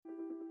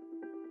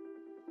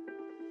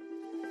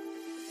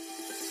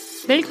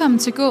Velkommen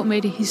til Gå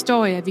med det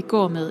historie, vi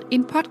går med.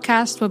 En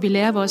podcast, hvor vi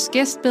lærer vores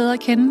gæst bedre at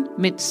kende,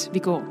 mens vi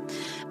går.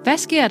 Hvad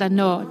sker der,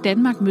 når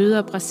Danmark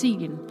møder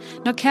Brasilien?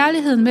 Når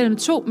kærligheden mellem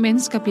to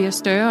mennesker bliver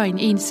større end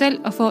en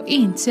selv og får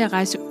en til at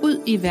rejse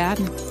ud i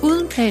verden,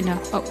 uden planer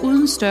og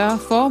uden større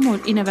formål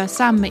end at være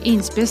sammen med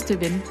ens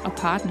bedste ven og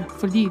partner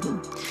for livet.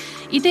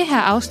 I det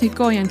her afsnit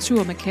går jeg en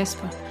tur med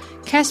Kasper.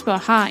 Kasper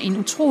har en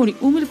utrolig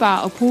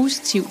umiddelbar og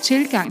positiv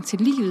tilgang til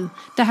livet,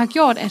 der har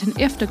gjort, at han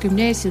efter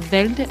gymnasiet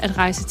valgte at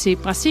rejse til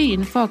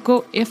Brasilien for at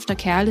gå efter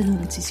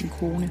kærligheden til sin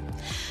kone.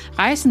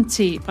 Rejsen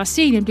til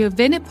Brasilien blev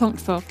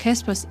vendepunkt for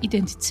Kaspers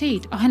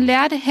identitet, og han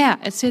lærte her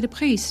at sætte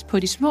pris på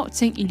de små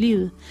ting i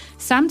livet.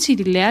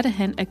 Samtidig lærte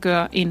han at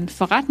gøre en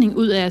forretning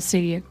ud af at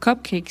sælge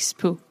cupcakes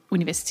på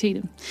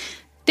universitetet.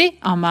 Det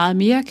og meget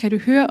mere kan du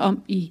høre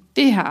om i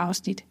det her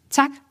afsnit.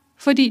 Tak,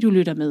 fordi du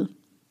lytter med.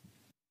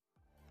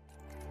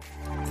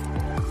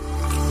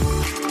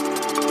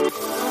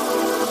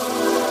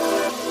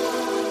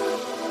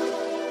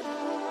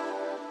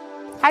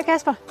 Hej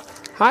Kasper.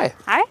 Hej.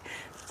 Hej.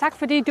 Tak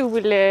fordi du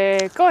vil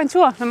gå en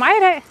tur med mig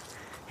i dag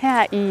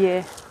her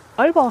i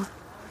Aalborg.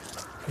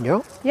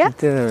 Jo, ja.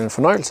 Det er en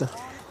fornøjelse.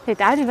 Det er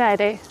dejligt vejr i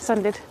dag.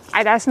 Sådan lidt.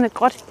 Ej, der er sådan lidt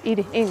gråt i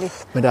det egentlig.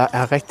 Men der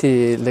er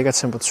rigtig lækker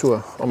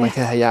temperatur, og man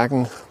kan have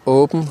jakken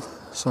åben,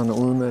 sådan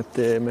uden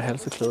at med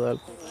halseklæder og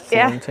alt for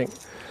mange ting.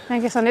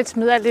 Man kan sådan lidt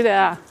smide alt det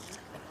der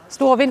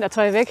store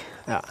vintertøj væk.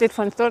 Ja. Lidt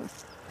for en stund.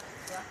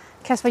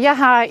 Kasper, jeg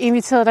har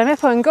inviteret dig med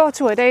på en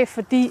gåtur i dag,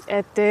 fordi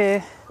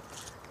at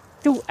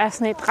du er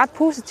sådan et ret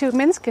positivt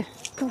menneske.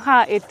 Du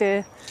har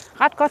et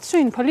ret godt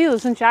syn på livet,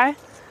 synes jeg.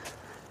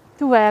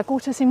 Du er god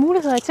til at se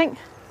muligheder i ting.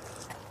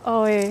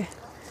 Og det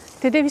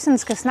er det, vi sådan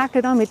skal snakke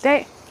lidt om i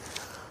dag.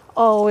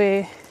 Og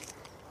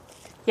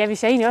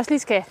hvis jeg egentlig også lige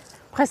skal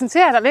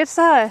præsentere dig lidt,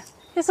 så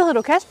hedder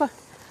du Kasper.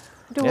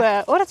 Du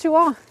er 28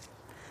 år.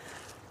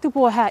 Du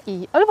bor her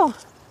i Aalborg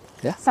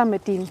sammen med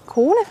din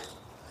kone.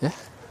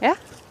 Ja.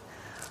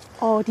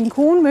 Og din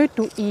kone mødte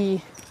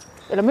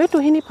du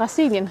hende i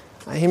Brasilien?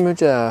 Nej, hende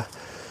mødte jeg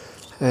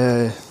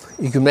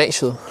i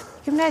gymnasiet.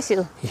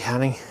 Gymnasiet? I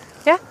Herning.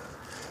 Ja.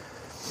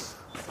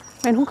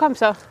 Men hun kom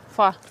så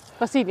fra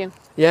Brasilien?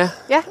 Ja.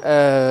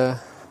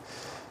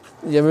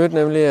 Jeg mødte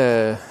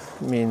nemlig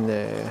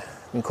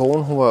min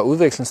kone. Hun var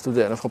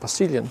udvekslingsstuderende fra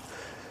Brasilien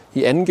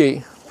i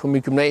 2G på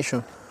mit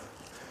gymnasium.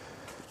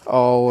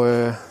 Og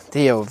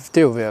det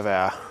er jo ved at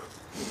være...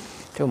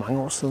 Det er jo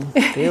mange år siden.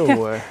 Det er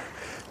jo...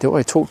 det var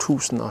i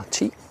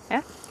 2010.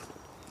 Ja.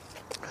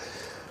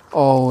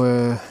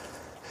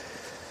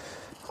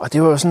 Og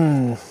det var jo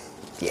sådan,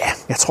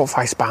 jeg tror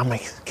faktisk bare, man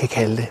kan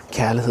kalde det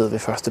kærlighed ved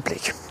første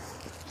blik.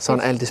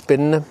 Sådan alt det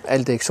spændende,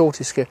 alt det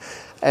eksotiske,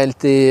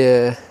 alt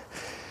det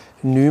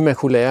nye, man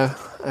kunne lære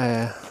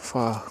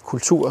fra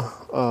kultur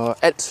og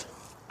alt.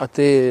 Og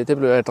det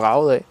blev jeg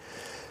draget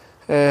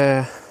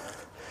af.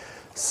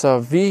 Så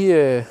vi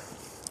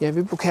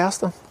blev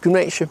kærester,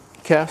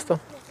 gymnasiekærester.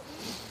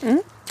 Mm.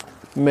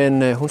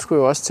 Men hun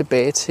skulle jo også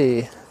tilbage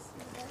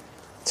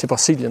til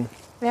Brasilien.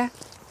 Ja.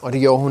 Og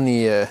det gjorde hun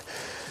i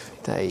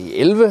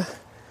 11.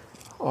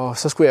 Og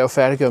så skulle jeg jo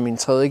færdiggøre min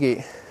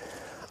 3.G.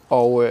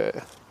 Og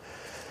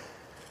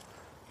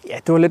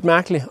det var lidt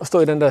mærkeligt at stå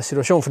i den der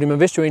situation, fordi man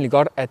vidste jo egentlig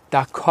godt, at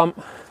der kom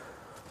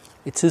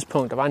et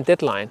tidspunkt, der var en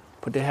deadline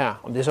på det her.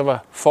 Om det så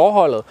var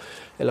forholdet,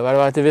 eller hvad det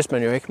var, det vidste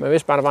man jo ikke. Man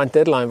vidste bare, der var en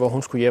deadline, hvor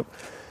hun skulle hjem.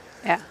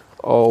 Ja.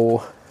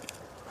 Og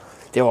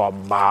det var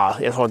meget,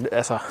 jeg tror,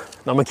 altså,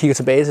 når man kigger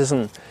tilbage til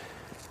sådan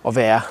at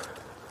være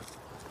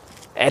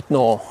 18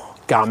 år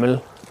gammel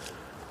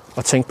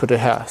og tænke på det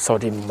her, så var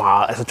det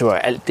meget, altså det var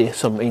alt det,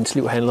 som ens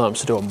liv handlede om,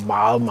 så det var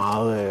meget,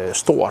 meget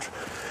stort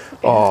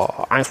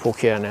og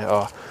angstprovokerende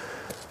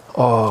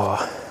og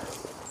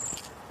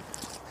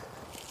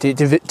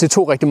det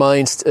tog rigtig meget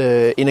ens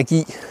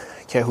energi,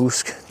 kan jeg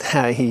huske,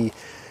 her i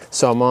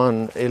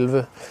sommeren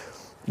 11.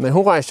 Men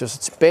hun rejste jo så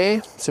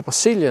tilbage til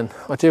Brasilien,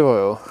 og det var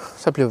jo,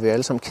 så blev vi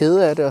alle sammen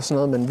kede af det og sådan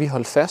noget, men vi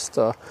holdt fast,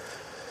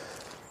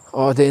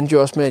 og det endte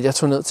jo også med, at jeg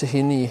tog ned til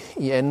hende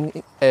i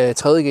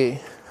 3.G.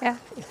 Ja.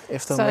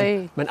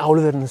 Efter man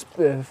afleverede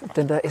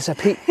den der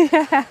SAP.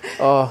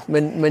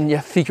 Men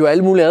jeg fik jo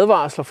alle mulige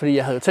advarsler, fordi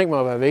jeg havde jo tænkt mig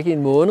at være væk i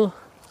en måned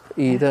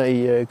i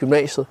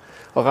gymnasiet.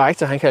 Og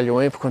rektor, han kaldte jo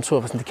ind på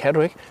kontoret og sådan, det kan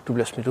du ikke. Du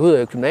bliver smidt ud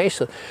af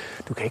gymnasiet.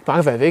 Du kan ikke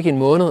bare være væk i en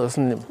måned. Og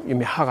sådan, jamen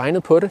jeg har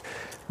regnet på det.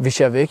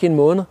 Hvis jeg er væk i en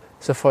måned,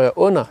 så får jeg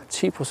under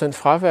 10%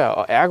 fravær,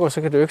 og ergo,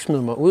 så kan du ikke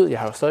smide mig ud. Jeg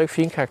har jo stadig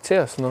fine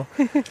karakterer og sådan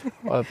noget.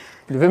 Og jeg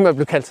blev ved med at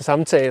blive kaldt til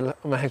samtale,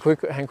 men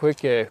han kunne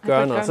ikke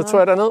gøre noget. Så tog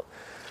jeg derned.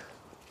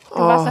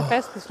 Du var så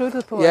fast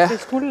besluttet på, at det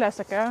skulle lade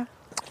sig gøre.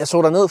 Jeg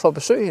tog derned for at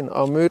besøge hende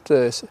og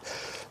mødte, det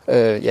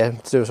er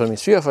jo så mine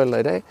svigerforældre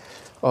i dag,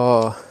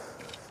 og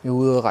vi var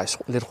ude og rejse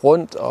lidt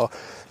rundt, og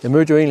jeg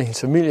mødte jo egentlig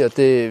hendes familie, og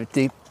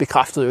det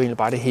bekræftede jo egentlig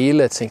bare det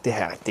hele. Jeg tænkte,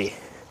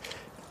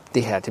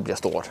 det her bliver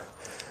stort.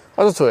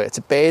 Og så tog jeg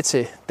tilbage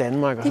til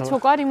Danmark. De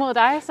tog godt imod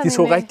dig, de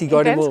tog rigtig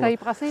godt imod mig. I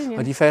Brasilien.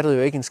 Og de fattede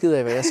jo ikke en skid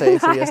af, hvad jeg sagde,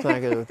 fordi jeg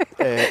snakkede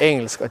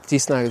engelsk, og de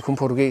snakkede kun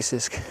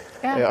portugisisk.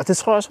 Ja. Og det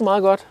tror jeg også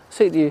meget godt,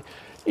 set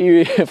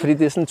fordi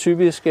det er sådan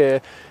typisk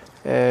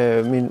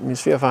Min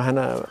svigerfar, han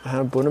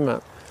er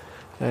bondemand.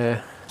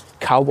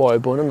 Cowboy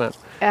bondemand.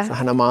 Ja. Så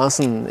han er meget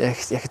sådan,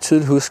 jeg kan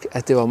tydeligt huske,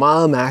 at det var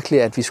meget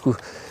mærkeligt, at vi skulle,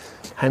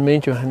 han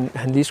mente jo,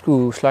 han lige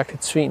skulle slagte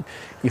et svin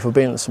i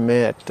forbindelse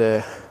med,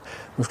 at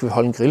nu skulle vi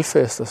holde en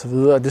grillfest og så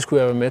videre, og det skulle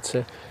jeg være med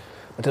til.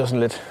 Og det var sådan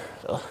lidt,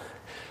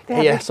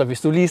 ja, så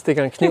hvis du lige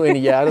stikker en kniv ind i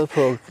hjertet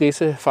på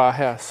grisefar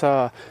her,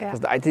 så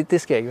nej,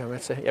 det skal jeg ikke være med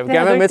til. Jeg vil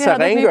gerne være med til at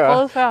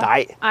rengøre.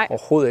 Nej,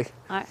 overhovedet ikke.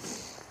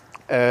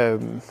 Nej.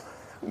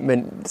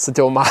 Men så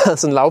det var meget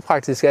sådan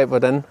lavpraktisk af,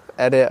 hvordan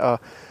er det at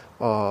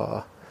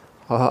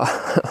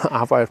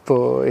arbejde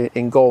på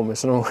en gård med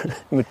sådan nogle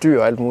med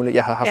dyr og alt muligt.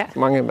 Jeg har haft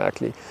mange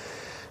mærkelige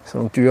sådan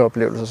nogle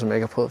dyreoplevelser, som jeg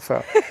ikke har prøvet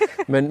før.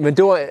 men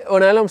det var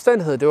under alle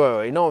omstændigheder, det var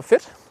jo enormt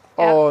fedt.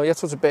 Og jeg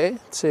tog tilbage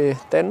til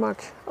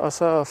Danmark, og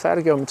så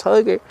færdiggjorde min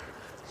 3.G.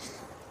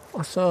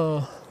 Og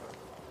så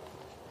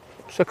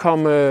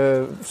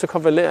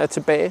kom Valeria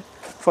tilbage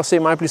for at se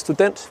mig blive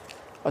student.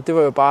 Og det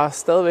var jo bare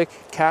stadigvæk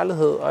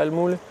kærlighed og alt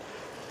muligt.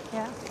 Ja.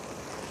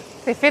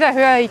 Det er fedt at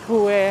høre, at I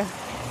kunne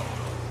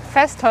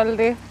fastholde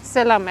det,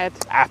 selvom at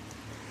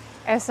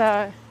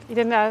altså i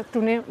den der, du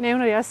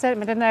nævner det også selv,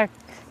 med den der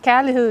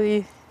kærlighed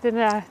i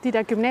de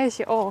der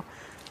gymnasieår,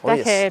 der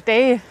kan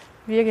dage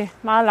virke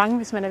meget lange,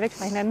 hvis man er væk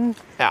fra hinanden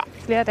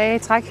flere dage i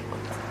træk.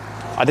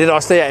 Og det er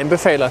også det, jeg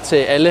anbefaler til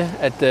alle,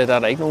 at der er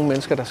der ikke nogen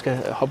mennesker, der skal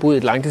hoppe ud i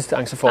et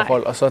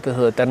langdistanceforhold, og så det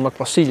hedder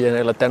Danmark-Brasilien,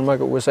 eller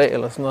Danmark-USA,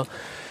 eller sådan noget.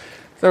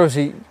 Så kan du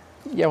sige,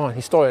 jeg var en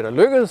historie, der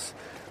lykkedes,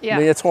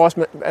 men jeg tror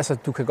også, altså,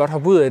 du kan godt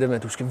hoppe ud af det, men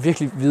du skal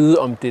virkelig vide,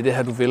 om det er det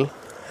her, du vil. Det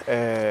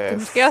er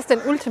måske også den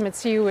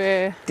ultimative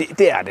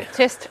det er det.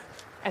 Test.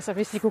 Altså,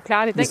 hvis de kunne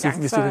klare det dengang.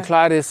 Hvis du kan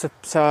klare det,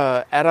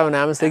 så er der jo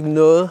nærmest ikke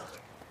noget,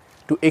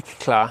 du ikke kan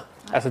klare.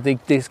 Altså,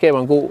 det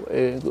skaber en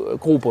god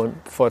grobund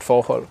for et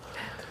forhold.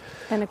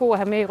 Den er god at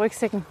have med i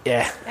rygsækken.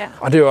 Ja,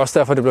 og det er jo også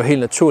derfor, det blev helt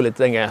naturligt,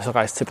 dengang jeg så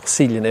rejste til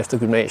Brasilien efter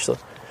gymnasiet.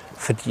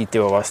 Fordi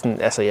det var også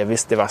sådan, altså jeg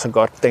vidste, det var så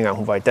godt, dengang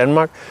hun var i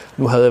Danmark.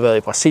 Nu havde jeg været i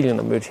Brasilien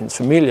og mødt hendes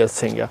familie, og så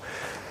tænkte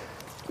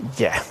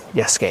jeg,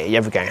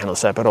 jeg vil gerne have noget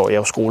sabbatår. Jeg er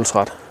jo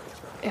skoletræt.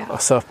 Ja.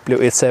 Og så blev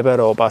et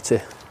sabbatår bare til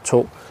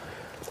 2.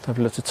 Der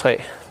blev til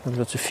 3. Der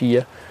blev til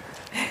 4.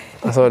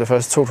 Og så var det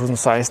først i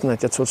 2016,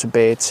 at jeg tog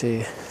tilbage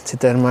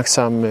til Danmark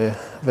sammen med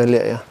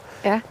Valeria.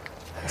 Ja.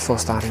 For at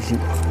starte et liv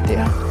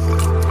der.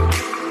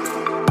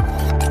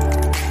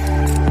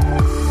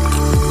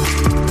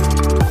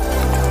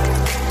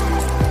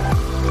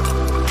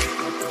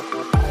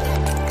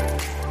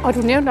 Og du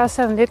nævnte også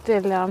sådan lidt,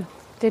 eller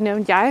det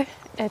nævnte jeg,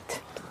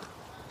 at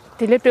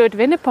det lidt blev et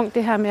vendepunkt,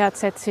 det her med at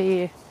tage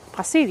til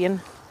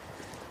Brasilien.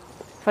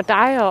 For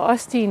dig og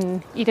også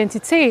din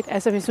identitet,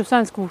 altså hvis du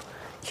sådan skulle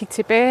kigge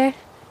tilbage.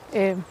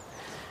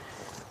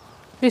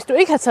 Hvis du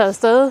ikke har taget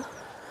afsted,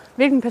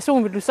 hvilken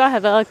person ville du så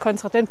have været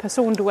kontra den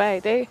person, du er i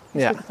dag?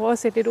 Hvis du kan prøve at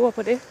sætte lidt ord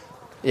på det.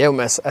 Ja, men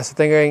altså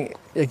dengang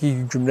jeg gik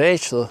i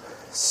gymnasiet,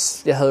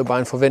 jeg havde jo bare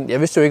en forventning. Jeg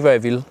vidste jo ikke, hvad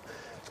jeg ville.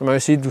 Så man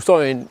kan sige, at du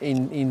står i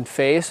en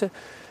fase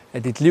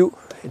af dit liv,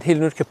 et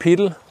helt nyt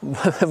kapitel,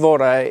 hvor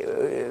det er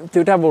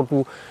jo der, hvor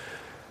du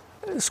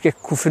skal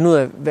kunne finde ud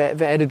af,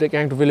 hvad er det, der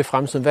gerne du vil i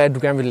fremtiden, hvad er det,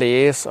 du gerne vil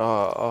læse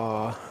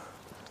og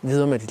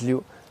videre med dit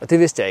liv. Og det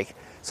vidste jeg ikke.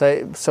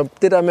 Så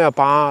det der med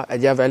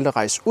at jeg valgte at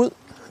rejse ud,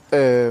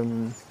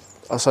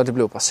 og så det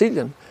blev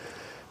Brasilien,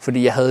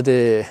 fordi jeg havde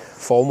det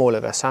formål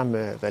at være sammen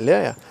med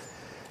Valeria,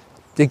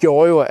 det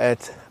gjorde jo,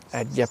 at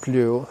jeg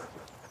blev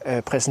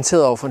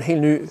præsenteret over for en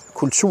helt ny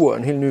kultur,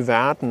 en helt ny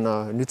verden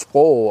og et nyt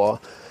sprog og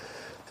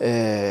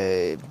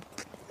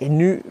en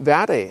ny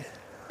hverdag.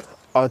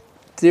 Og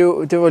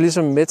det var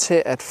ligesom med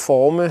til at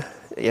forme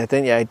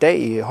den, jeg er i dag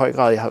i høj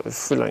grad. Jeg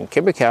føler en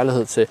kæmpe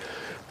kærlighed til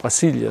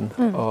Brasilien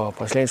og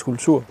brasiliansk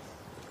kultur.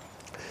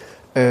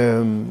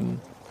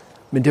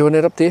 Men det var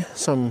netop det,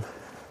 som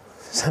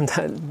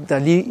der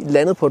lige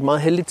landede på et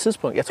meget heldigt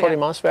tidspunkt. Jeg tror, det er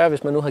meget svært,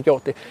 hvis man nu har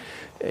gjort det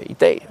i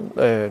dag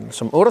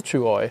som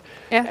 28-årig,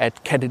 at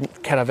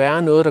kan der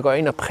være noget, der går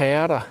ind og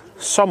præger dig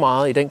så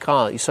meget i den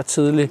grad, i så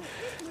tidlig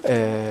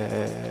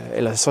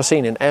eller så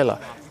sen en alder.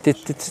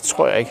 Det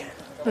tror jeg ikke.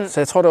 Så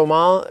jeg tror, det var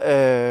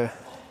meget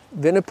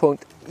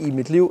vendepunkt i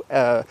mit liv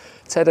at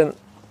tage den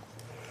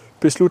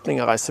beslutning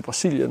at rejse til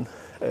Brasilien.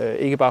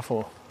 Ikke bare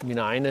for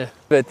mine egne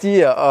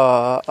værdier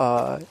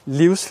og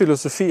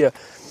livsfilosofier,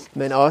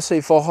 men også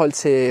i forhold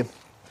til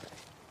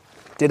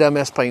det der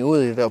med at springe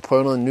ud i det og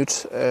prøve noget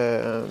nyt.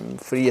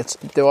 Fordi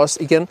det var også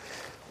igen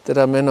det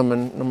der med,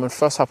 når man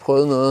først har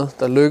prøvet noget,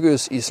 der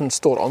lykkes i sådan et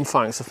stort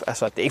omfang, så,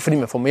 altså det er ikke fordi,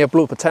 man får mere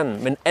blod på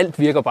tanden, men alt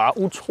virker bare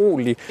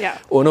utrolig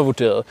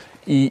undervurderet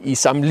i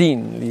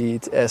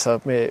sammenligneligt, altså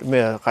med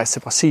at rejse til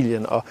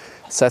Brasilien og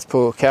satse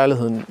på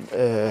kærligheden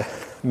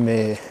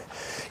med,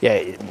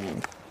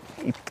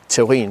 i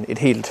teorien, et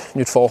helt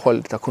nyt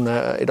forhold, der kun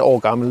er et år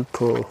gammelt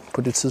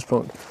på det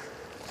tidspunkt.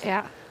 Ja,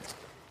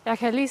 jeg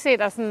kan lige se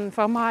dig sådan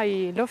for mig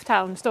i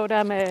lufthavnen, stå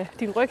der med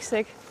din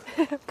rygsæk,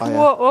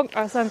 pur ung,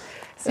 og sådan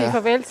sige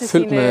farvel til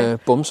sine med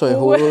bumser i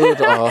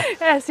hovedet. Og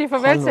sige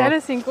farvel til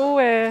alle sine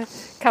gode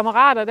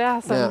kammerater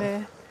der, som,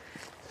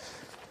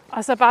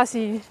 og så bare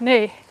sige,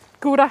 nej,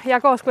 gutter,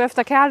 jeg går sgu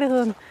efter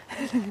kærligheden.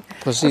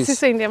 Præcis. Jeg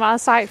synes egentlig, det er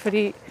meget sejt,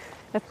 fordi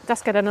der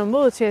skal der noget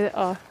mod til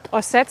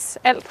at satse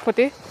alt på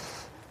det.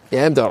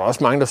 Ja, men der var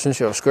også mange, der synes,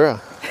 jeg var skør.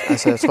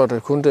 Altså, jeg tror, det er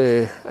kun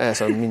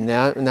mine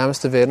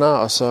nærmeste venner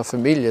og så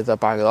familie, der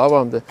bakkede op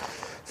om det.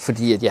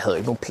 Fordi at jeg havde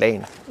ikke nogen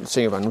plan. Jeg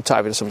tænkte bare, nu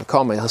tager vi det, som det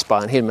kommer. Jeg havde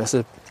sparet en hel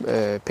masse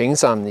penge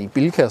sammen i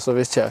Bilka, så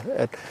vidste jeg,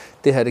 at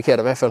det her, det kan jeg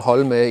da i hvert fald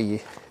holde med,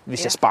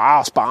 hvis jeg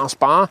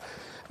sparer.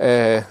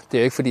 Det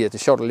er ikke fordi, at det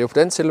er sjovt at leve på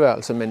den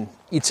tilværelse, men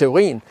i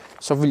teorien,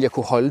 så ville jeg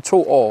kunne holde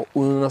 2 år,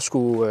 uden at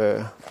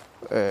skulle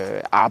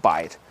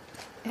arbejde.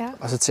 Ja.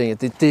 Og så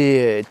tænkte jeg,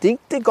 det er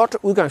et godt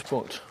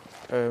udgangspunkt.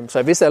 Så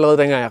jeg vidste allerede,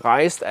 dengang jeg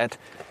rejste, at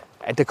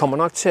det kommer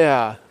nok til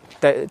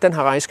den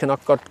her rejse kan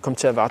nok godt komme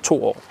til at være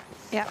 2 år.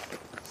 Ja.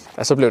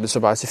 Og så blev det så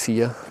bare til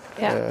 4.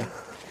 Ja.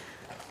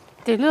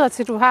 Det lyder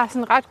til, at du har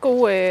sådan en ret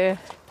god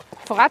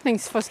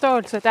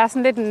forretningsforståelse. Der er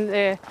sådan lidt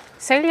en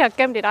sælger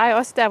gemt i dig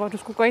også, der hvor du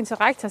skulle gå ind til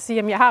rektor og sige,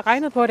 at jeg har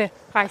regnet på det,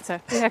 rektor.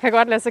 Det her kan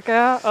godt lade sig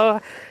gøre,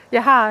 og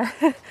jeg har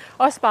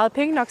også sparet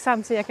penge nok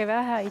sammen, så jeg kan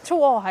være her i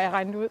 2 år, har jeg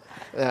regnet ud.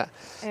 Ja.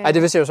 Ej,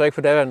 det vidste jeg jo så ikke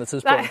på daværende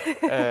tidspunkt.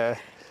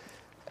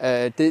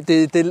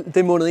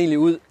 Det mundede egentlig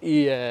ud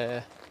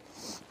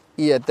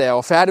i, at da jeg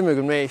var færdig med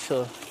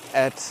gymnasiet,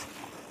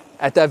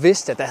 at der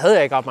vidste, at der havde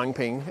jeg ikke ret mange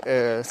penge.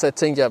 Så jeg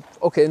tænkte,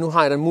 okay, nu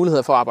har jeg den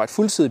mulighed for at arbejde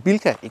fuldtid i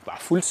Bilka. Ikke bare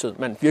fuldtid,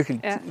 men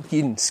virkelig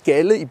give en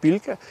skalle i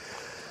Bilka.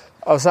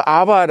 Og så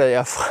arbejdede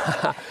jeg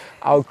fra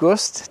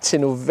august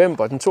til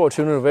november, den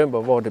 22.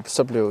 november, hvor det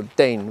så blev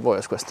dagen, hvor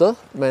jeg skulle afsted.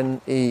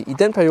 Men i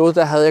den periode,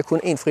 der havde jeg kun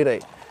 1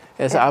 fridag.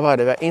 Altså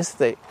arbejdede hver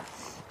eneste dag.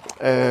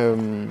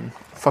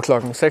 Fra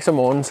klokken 6 om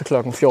morgenen til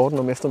klokken 14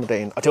 om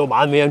eftermiddagen. Og det var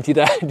meget mere end de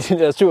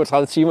der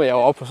 37 timer. Jeg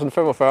var oppe på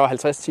sådan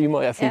 45-50 timer,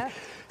 og jeg fik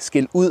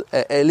skilt ud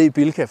af alle i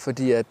Bilka,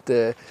 fordi at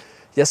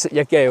jeg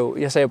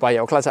sagde jo bare, at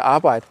jeg var klar til at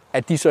arbejde,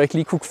 at de så ikke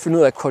lige kunne finde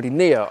ud af at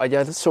koordinere, og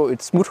jeg så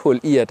et smuthul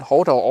i, at der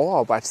var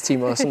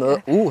overarbejdstimer og sådan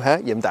noget.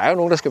 Jamen der er jo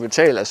nogen, der skal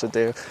betale.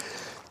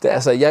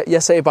 Altså,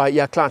 jeg sagde bare, at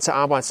jeg er klar til at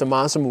arbejde så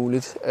meget som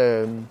muligt.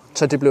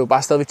 Så det blev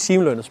bare stadigvæk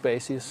timelønnet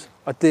basis.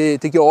 Og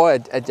det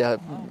gjorde, at jeg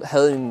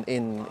havde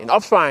en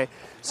opsparing,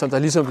 som der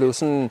ligesom blev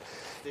sådan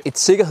et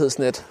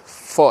sikkerhedsnet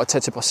for at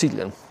tage til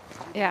Brasilien.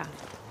 Ja.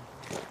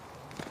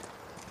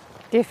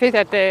 Det er fedt,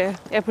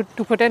 at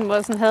du på den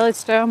måde sådan havde et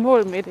større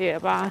mål med det,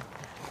 og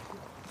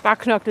bare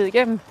knoklede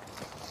igennem.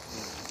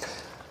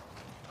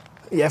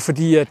 Ja,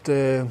 fordi at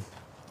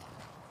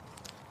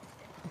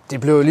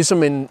det blev jo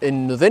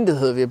en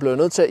nødvendighed. Jeg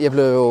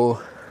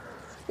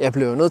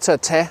blev nødt til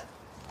at tage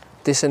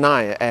det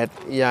scenarie, at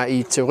jeg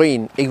i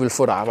teorien ikke ville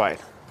få et arbejde.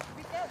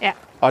 Ja.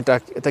 Og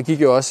der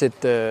gik jo også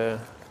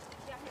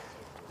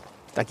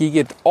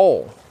et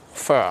år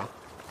før,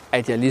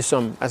 at jeg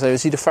ligesom, altså jeg vil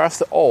sige det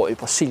første år i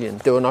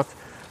Brasilien, det var nok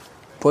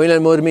på en eller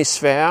anden måde det mest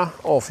svære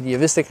år, fordi jeg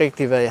vidste ikke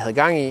rigtig, hvad jeg havde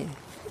gang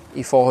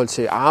i forhold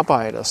til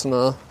arbejde og sådan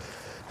noget.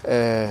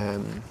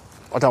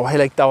 Og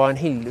der var en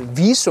helt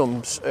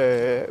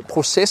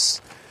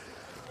visumsproces,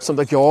 som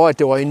der gjorde, at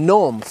det var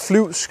enormt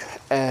flyvsk,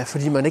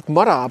 fordi man ikke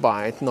måtte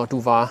arbejde, når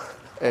du var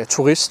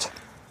turist.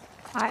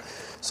 Nej.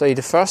 Så i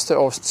det første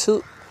års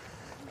tid,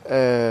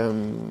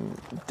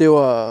 det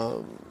var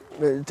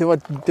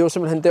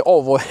simpelthen det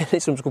år, hvor jeg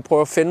ligesom skulle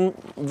prøve at finde,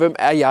 hvem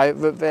er jeg,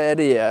 hvad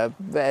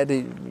er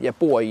det, jeg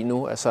bor i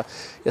nu. Altså,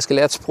 jeg skal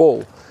lære et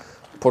sprog,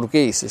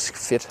 portugisisk,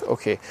 fedt,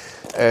 okay.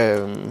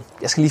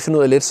 Jeg skal lige finde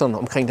ud af lidt sådan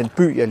omkring den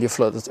by, jeg lige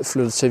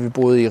flyttet til. Vi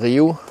boede i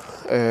Rio.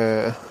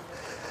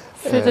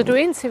 Flyttede du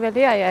ind til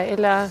Valeria,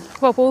 eller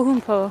hvor boede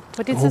hun på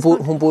det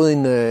tidspunkt? Hun boede i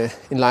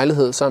en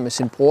lejlighed sammen med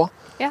sin bror.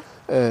 Ja.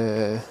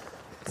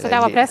 Så der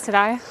var plads til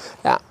dig?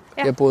 Ja,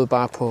 jeg boede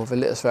bare på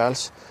Valerias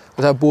værelse.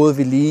 Og der boede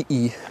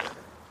vi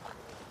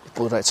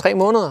boede der i 3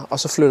 måneder, og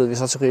så flyttede vi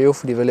så til Rio,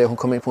 fordi Valeria, hun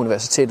kom ind på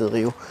universitetet i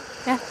Rio.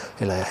 Ja.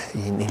 Eller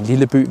i en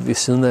lille by ved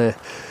siden af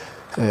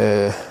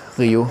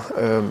Rio.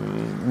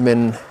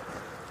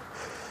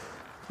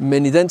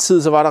 Men i den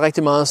tid, så var der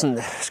rigtig meget sådan,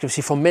 skal vi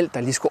sige, formelt,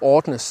 der lige skulle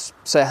ordnes.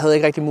 Så jeg havde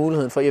ikke rigtig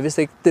muligheden for, jeg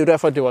vidste ikke, det er jo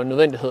derfor, at det var en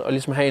nødvendighed at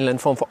ligesom have en eller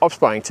anden form for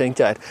opsparing,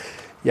 tænkte jeg, at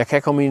jeg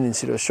kan komme ind i en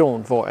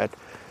situation, hvor at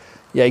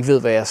jeg ikke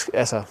ved,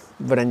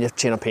 hvordan jeg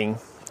tjener penge.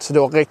 Så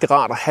det var rigtig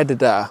rart at have det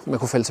der, man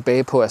kunne falde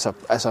tilbage på.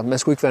 Altså man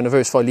skulle ikke være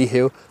nervøs for at lige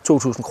hæve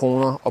 2.000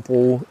 kroner og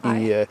bruge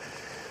det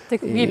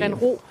kunne give en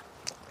ro.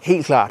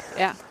 Helt klart.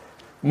 Ja.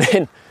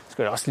 Men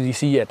skal jeg også lige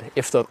sige, at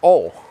efter et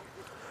år,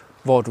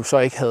 hvor du så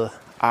ikke havde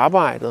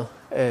arbejdet,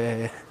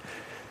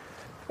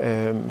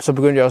 så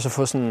begyndte jeg også at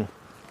få sådan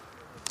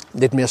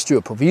lidt mere styr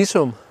på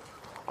visum.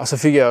 Og så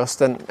fik jeg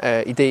også den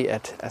idé,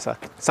 at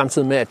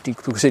samtidig med, at du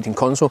kan se din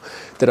konto,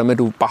 det der med, at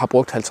du bare har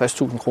brugt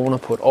 50.000 kroner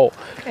på et år,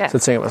 så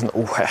tænker jeg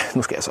sådan,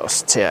 nu skal jeg så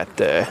også til at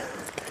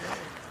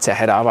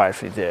have et arbejde,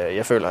 fordi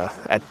jeg føler,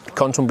 at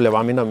kontoen bliver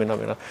bare mindre og mindre og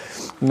mindre.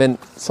 Men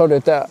så er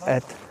det der,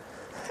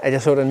 at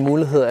jeg så den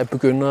mulighed at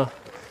begynde at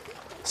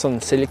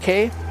sådan sælge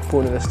kage på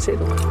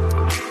universitetet.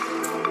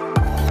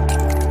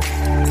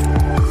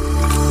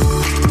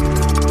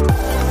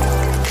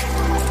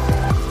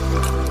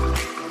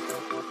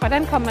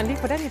 hvordan kom man lige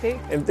på den idé?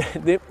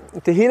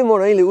 Det hele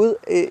munder egentlig ud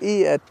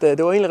i, at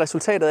det var egentlig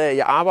resultatet af, at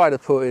jeg arbejdede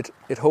på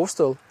et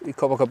hostel i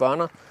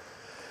Copacabana.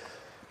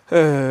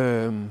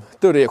 Det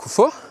var det, jeg kunne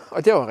få,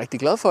 og det var jeg rigtig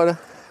glad for det.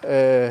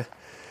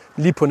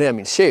 Lige på nær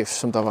min chef,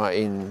 som der var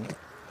en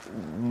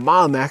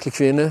meget mærkelig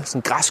kvinde, sådan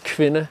en græsk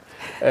kvinde,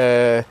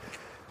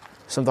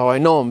 som der var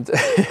enormt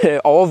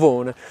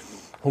overvågende.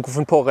 Hun kunne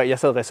finde på, at jeg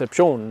sad i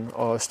receptionen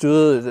og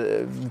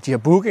styrede de her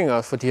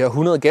bookinger for de her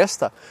 100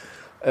 gæster.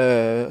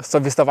 Så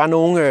hvis der var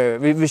nogen,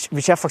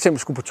 hvis jeg for eksempel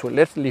skulle på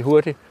toilet lige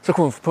hurtigt, så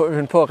kunne hun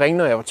finde på at ringe,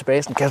 når jeg var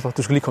tilbage. Sådan, Kasper,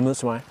 du skal lige komme ned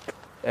til mig.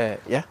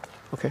 Ja,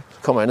 okay. Så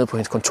kommer jeg ned på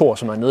hendes kontor,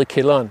 som er nede i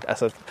kælderen.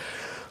 Altså,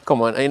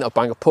 kommer han ind og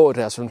banker på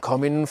der, så hun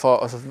kommer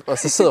indenfor, og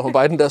så sidder hun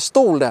bare i den der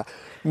stol der,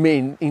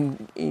 med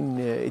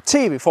et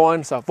tv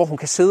foran sig, hvor hun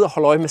kan sidde og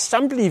holde øje med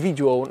samtlige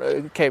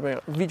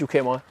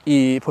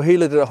videokameraer på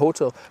hele det der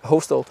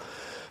hostel. Og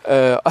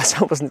så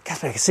var hun sådan,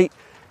 Kasper, jeg kan se,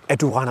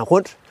 at du render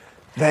rundt.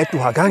 Hvad er det, du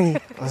har gang i?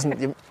 Og sådan,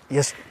 jamen,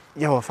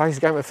 jeg var faktisk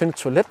i gang med at finde et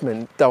toilet,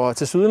 men der var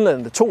til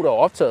Sydenlandet 2, der var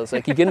optaget, så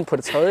jeg gik ind på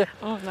det 3.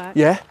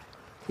 Nej.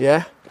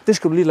 Ja, det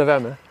skal du lige lade være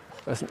med.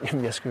 Og sådan,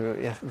 jamen,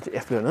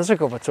 jeg bliver nødt til at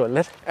gå på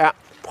toilet. Ja,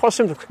 prøv at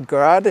se, om du kan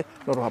gøre det,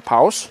 når du har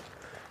pause.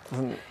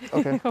 Sådan,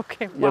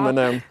 Okay, wow.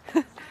 Jamen,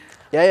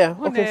 ja.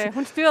 Okay.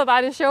 Hun styrede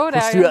bare det show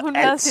der. Hun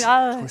havde sin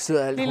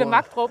eget lille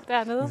magtrum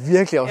dernede.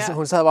 Virkelig, og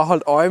hun sad bare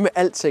holdt øje med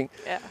alting.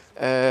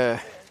 Ja.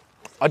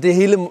 Og det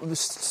hele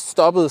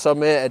stoppede så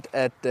med,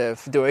 at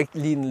det var ikke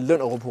lige en løn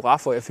at råbe hurra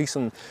for. Jeg fik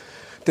sådan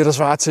det, der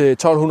svarer til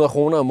 1.200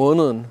 kroner om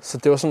måneden. Så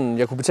det var sådan,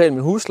 jeg kunne betale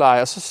min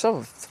husleje, og så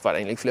var der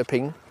egentlig ikke flere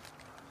penge.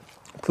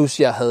 Plus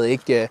jeg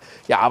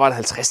arbejdede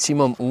 50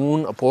 timer om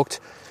ugen og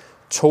brugt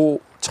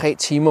 2-3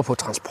 timer på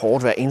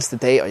transport hver eneste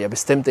dag, og jeg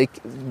bestemte ikke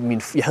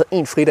jeg havde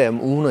en fridag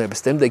om ugen, og jeg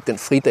bestemte ikke den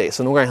fridag,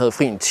 så nogle gange havde jeg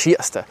fri en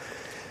tirsdag.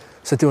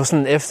 Så det var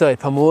sådan efter et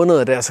par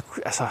måneder der, så,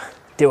 altså,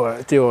 det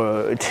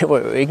var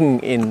jo ikke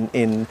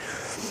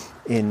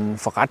en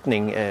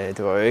forretning.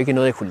 Det var jo ikke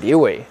noget, jeg kunne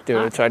leve af. Det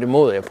var jo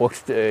tværtimod, jeg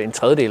brugte en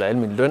tredjedel af al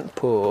min løn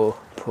på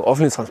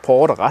offentlig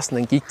transport, og resten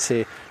den gik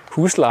til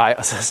husleje,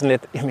 og så sådan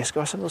lidt, jamen jeg skal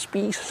også have noget at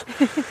spise.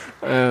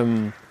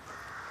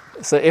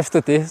 Så efter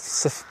det,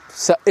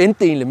 så endte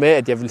det egentlig med,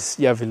 at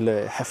jeg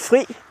ville have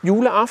fri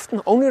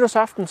juleaften og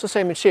nytårsaften. Så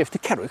sagde min chef,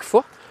 det kan du ikke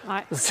få.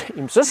 Nej.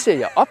 Så siger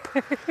jeg op.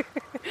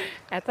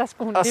 Ja, der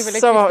skulle hun alligevel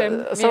ikke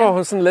bestemme. Og så var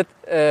hun sådan lidt,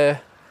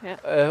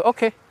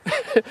 okay.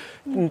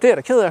 Det er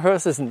da ked af at høre.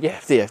 Så sådan, ja,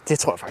 det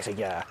tror jeg faktisk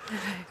ikke, jeg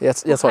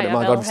er. Jeg tror, det er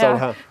meget godt, at stå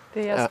her.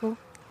 Det er jeg sgu.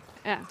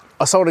 Ja.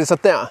 Og så var det så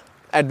der,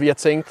 at jeg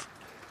tænkte,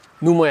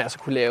 nu må jeg altså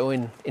kunne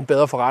lave en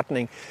bedre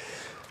forretning,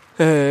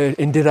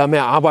 end det der med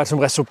at arbejde som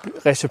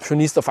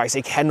receptionist og faktisk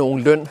ikke have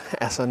nogen løn.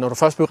 Altså, når du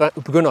først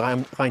begynder at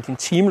regne din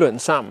timeløn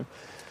sammen,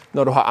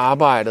 når du har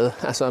arbejdet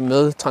altså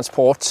med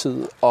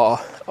transporttid og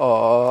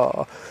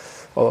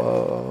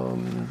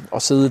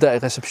sidde der i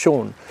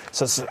receptionen,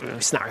 så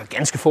vi snakker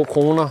ganske få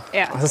kroner.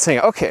 Ja. Og så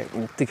tænker jeg, okay,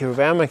 det kan jo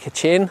være, at man kan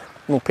tjene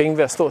nogle penge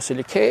ved at stå og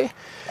sælge kage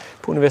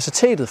på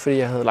universitetet, fordi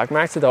jeg havde lagt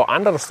mærke til, at der var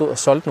andre, der stod og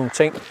solgte nogle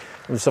ting.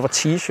 Om det så var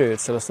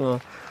t-shirts eller sådan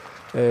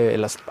noget,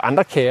 eller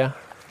andre kager.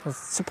 Og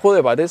så prøvede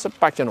jeg bare det, så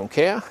bagte jeg nogle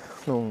kager,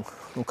 nogle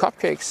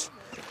cupcakes.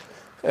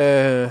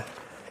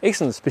 Ikke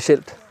sådan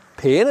specielt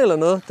pæne eller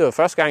noget. Det var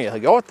første gang, jeg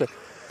havde gjort det.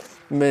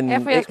 Men ja,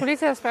 for jeg skulle lige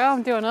til at spørge,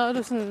 om det var noget,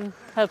 du sådan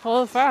havde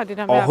prøvet før, det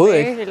der med at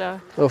bage? Ikke. Eller? Det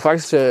var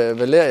faktisk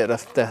Valeria,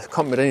 der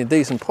kom med den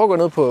idé, sådan, prøv at gå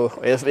ned på,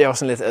 og jeg var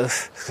sådan lidt, jeg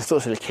skal stå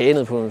og sælge kage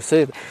ned på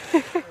universitetet.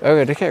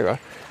 Okay, det kan jeg godt.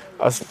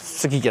 Og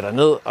så gik jeg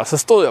derned, og så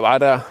stod jeg bare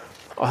der,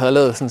 og havde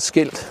lavet sådan et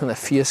skilt, sådan et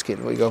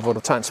 4-skilt, hvor du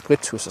tager en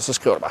sprittus, og så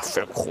skriver du bare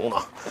 5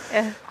 kroner.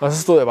 Ja. Og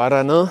så stod jeg bare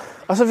dernede,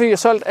 og så fik jeg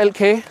solgt al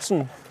kage,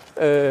 sådan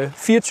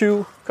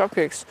 24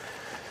 cupcakes,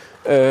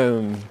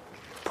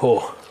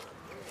 på,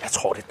 jeg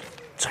tror det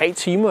 3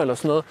 timer eller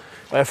sådan noget.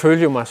 Og jeg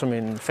følte jo mig som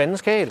en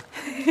fandenskal.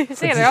 Det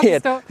kan jeg også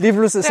forstå. Lige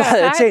pludselig så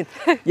havde jeg tjent,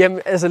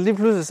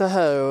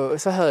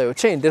 så havde jeg jo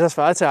tjent det, der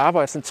svarede til at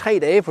arbejde sådan 3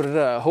 dage på det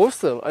der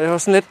hostel. Og det var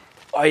sådan lidt,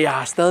 og jeg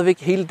har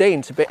stadigvæk hele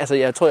dagen tilbage. Altså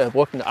jeg tror, jeg havde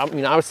brugt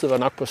min arbejdstid var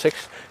nok på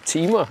 6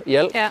 timer i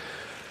alt. Ja.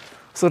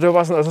 Så det var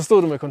bare sådan, og så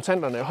stod du med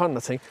kontanterne i hånden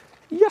og tænkte,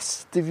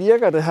 yes, det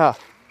virker det her.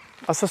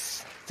 Og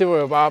så, det var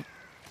jo bare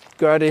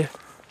gøre det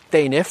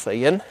dagen efter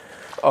igen.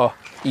 Og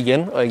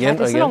igen og igen og igen.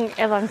 Var det sådan nogle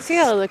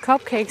avancerede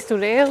cupcakes, du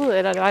lavede,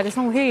 eller var det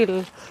sådan nogle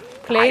helt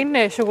plain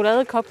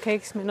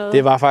chokolade-cupcakes med noget?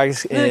 Det var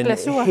faktisk en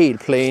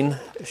helt plain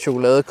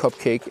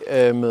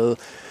chokolade-cupcake med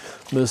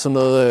sådan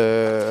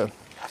noget,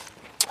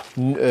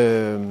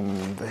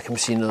 hvad kan man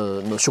sige,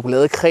 noget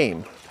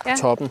chokoladecreme på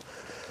toppen.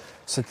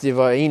 Så det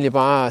var egentlig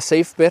bare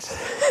safe bet,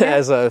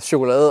 altså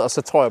chokolade, og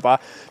så tror jeg bare,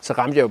 så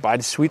ramte jeg jo bare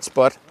det sweet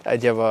spot,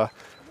 at jeg var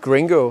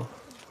gringo,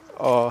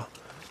 og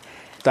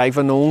der ikke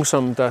var nogen,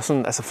 som der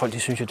sådan, altså folk, de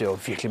synes jo, det var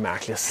virkelig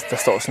mærkeligt. Der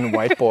står sådan en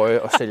white boy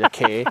og sælger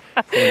kage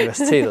på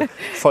universitetet.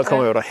 Folk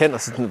kommer jo derhen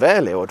og sådan,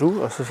 hvad laver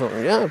du? Og så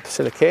sådan, ja,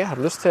 sælger kage, har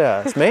du lyst til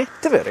at smage?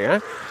 Det vil jeg da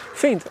gerne.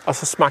 Fint. Og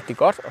så smagte de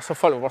godt, og så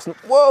folk var bare sådan,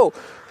 wow!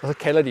 Og så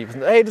kalder de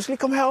sådan, hey, du skal lige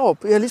komme herover.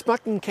 Jeg har lige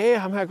smagt en kage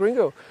af ham her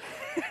gringo.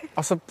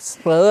 Og så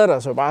spreder der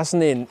så bare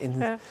sådan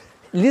en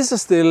lige så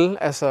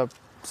stille, altså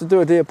Så det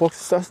var det, jeg brugte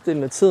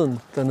størstedelen af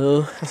tiden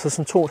dernede. Altså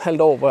sådan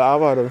 2,5 år, hvor jeg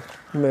arbejdede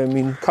med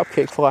min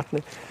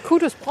cupcake-forretning. Kunne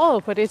du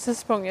sproget på det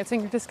tidspunkt? Jeg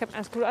tænkte, det skal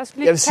man skulle også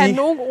lige tage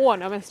nogle ord,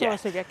 når man står og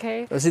sælger kage.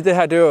 Jeg vil sige, det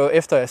her det var jo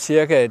efter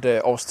cirka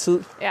et års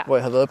tid, hvor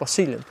jeg havde været i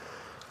Brasilien.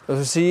 Jeg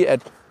vil sige, at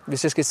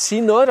hvis jeg skal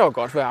sige noget, der var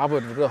godt ved at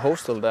arbejde ved det der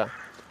hostel der,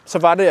 så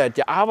var det, at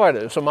jeg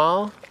arbejdede så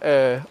meget,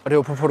 og det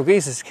var på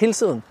portugisisk hele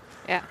tiden.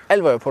 Ja.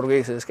 Alt var jo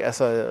portugisisk.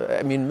 Altså,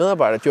 mine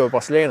medarbejdere, de var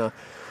brasilianere,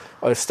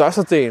 og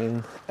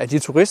størstedelen af de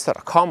turister, der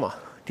kommer,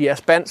 de er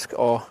spansk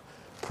og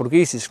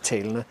portugisisk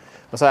talende.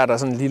 Og så er der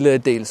sådan en lille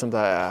del, som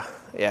der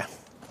er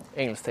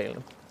engelsk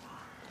talende.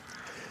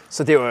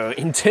 Så det var jo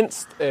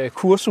intenst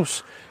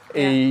kursus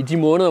i de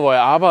måneder, hvor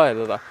jeg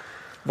arbejdede der.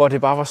 Hvor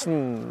det bare var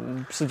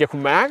sådan, så jeg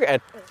kunne mærke,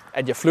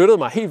 at jeg flyttede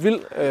mig helt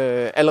vildt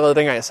allerede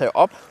dengang jeg sagde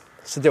op.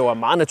 Så det var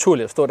meget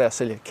naturligt at stå der og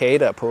sælge kage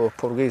der på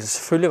portugisisk.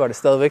 Selvfølgelig var det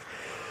stadigvæk.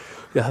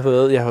 Jeg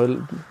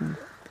havde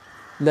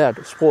lært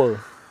sproget.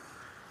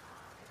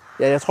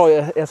 Ja, jeg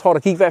tror, der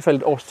gik i hvert fald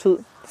et års tid,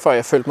 før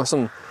jeg følte mig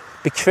sådan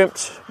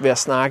bekvemt ved at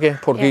snakke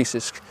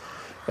portugisisk.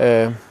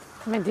 Men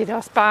det er da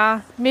også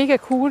bare mega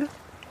cool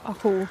at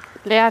kunne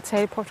lære at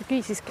tale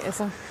portugisisk.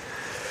 Altså,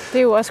 det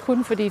er jo også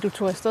kun fordi, du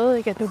tog afsted,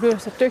 ikke? At du blev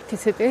så dygtig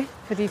til det.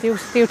 Fordi det er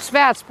jo et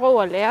svært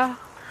sprog at lære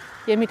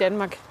hjemme i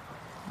Danmark.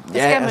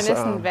 Det skal man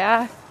næsten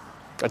være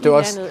i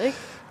landet, ikke?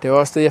 Det var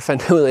også det, jeg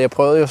fandt ud af. Jeg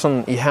prøvede jo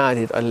sådan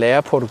ihærdigt at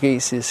lære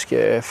portugisisk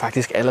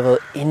faktisk allerede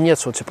inden jeg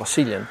tog til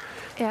Brasilien.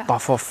 Ja. Bare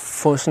for at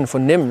få sådan en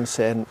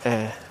fornemmelse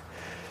af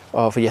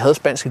og for jeg havde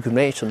spansk i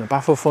gymnasiet, men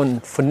bare for at få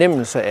en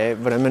fornemmelse af,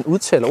 hvordan man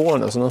udtaler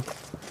ordene og sådan noget.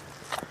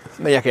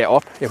 Men jeg gav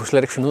op. Jeg kunne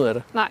slet ikke finde ud af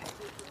det. Nej.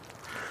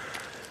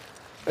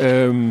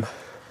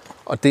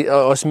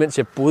 Og også mens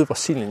jeg boede i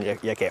Brasilien,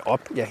 jeg gav op.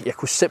 Jeg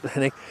kunne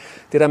simpelthen ikke.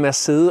 Det der med at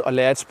sidde og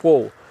lære et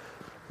sprog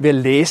ved at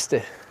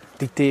læse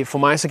det, for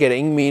mig så gav det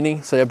ingen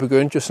mening. Så jeg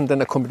begyndte jo sådan den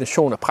der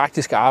kombination af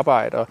praktisk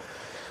arbejde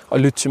og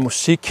lytte til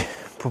musik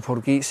på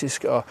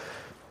portugisisk og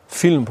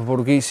film på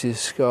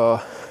portugisisk. Og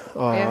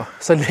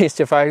så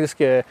læste jeg faktisk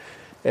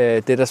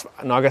det, der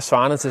nok er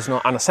svarende til sådan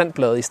noget Anders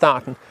Sandblad i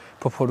starten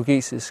på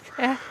portugisisk.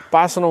 Ja.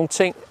 Bare sådan nogle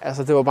ting.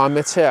 Altså det var bare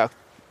med til at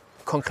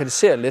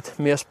konkretisere lidt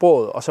mere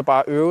sproget, og så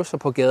bare øve sig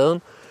på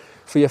gaden.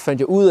 For jeg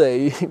fandt jo ud af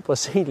i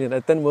Brasilien,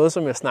 at den måde,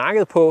 som jeg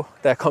snakkede på,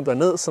 da jeg kom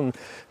derned, sådan,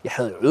 jeg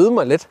havde jo øvet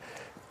mig lidt.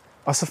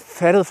 Og så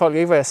fattede folk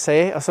ikke, hvad jeg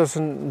sagde. Og så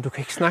sådan, du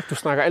kan ikke snakke, du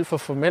snakker alt for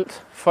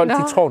formelt. Folk,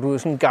 de tror, du er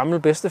sådan en gammel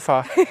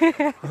bedstefar.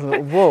 Og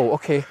sådan, wow,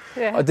 okay.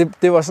 Yeah. Og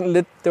det var sådan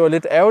lidt, det var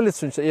lidt ærgerligt,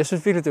 synes jeg. Jeg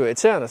synes virkelig, det var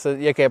irriterende. Så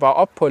jeg gav bare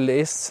op på at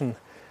læse sådan,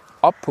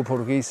 op på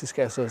portugisisk,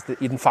 altså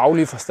i den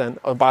faglige forstand.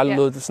 Og bare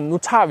lød det sådan, nu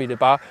tager vi det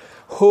bare.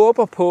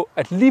 Håber på,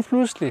 at lige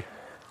pludselig,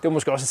 det var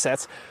måske også et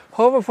sats,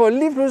 håber på, at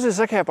lige pludselig,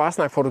 så kan jeg bare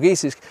snakke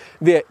portugisisk,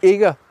 ved at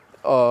ikke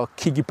at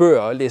kigge i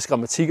bøger og læse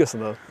grammatik og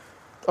sådan noget.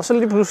 Og så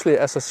lige pludselig,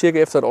 altså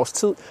cirka efter et års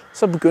tid,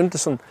 så begyndte det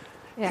sådan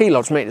helt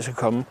automatisk at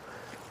komme.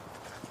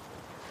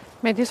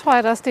 Men det tror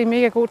jeg da også, det er en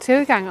mega god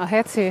tilgang at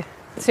have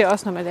til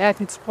os, når man lærer et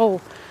nyt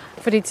sprog.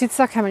 Fordi tit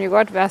så kan man jo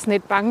godt være sådan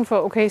lidt bange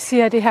for, okay,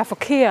 siger jeg det her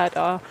forkert,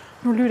 og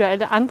nu lytter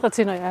alle andre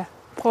til, når jeg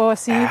prøver at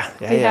sige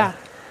det her.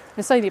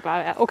 Men så er det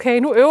bare, okay,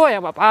 nu øver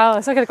jeg mig bare,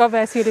 og så kan det godt være,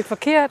 at jeg siger lidt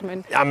forkert.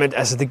 Men... Ja, men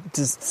altså,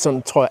 det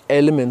sådan tror jeg,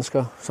 alle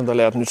mennesker, som der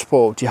lærer et nyt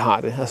sprog, de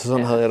har det. Altså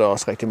sådan havde jeg det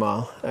også rigtig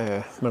meget.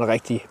 Man er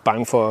rigtig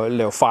bange for at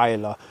lave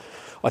fejl,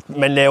 og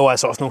man laver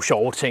altså også nogle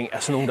sjove ting,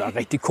 altså nogle, der er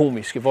rigtig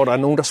komiske, hvor der er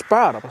nogen, der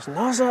spørger dig,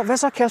 sådan, nå, så, hvad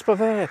så Kasper,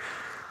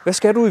 hvad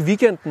skal du i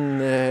weekenden?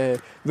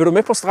 Vil du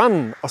med på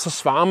stranden? Og så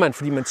svarer man,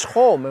 fordi man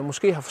tror, man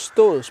måske har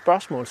forstået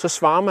spørgsmål, så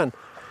svarer man.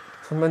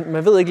 Så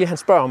man ved ikke lige, han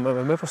spørger, om man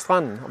er med på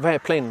stranden, og hvad er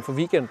planen for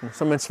weekenden?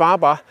 Så man svarer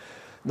bare,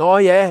 nå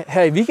ja,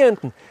 her i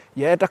weekenden,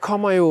 ja, der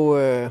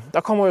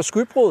kommer jo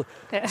skybrud,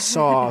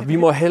 så vi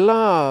må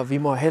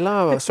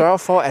hellere sørge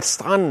for, at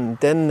stranden,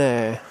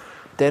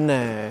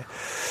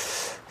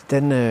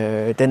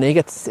 den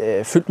ikke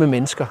er fyldt med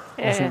mennesker.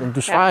 Sådan,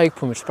 du svarer ikke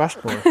på mit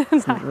spørgsmål.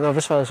 Nå,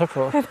 hvad svarer jeg så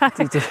på?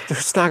 Du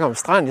snakker om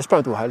stranden. Jeg spørger,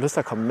 om du har lyst til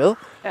at komme med.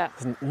 Ja.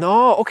 Sådan,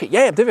 nå, okay,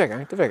 ja, det vil jeg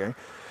gerne.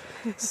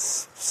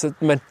 Så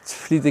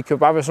fordi det kan jo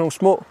bare være sådan nogle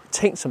små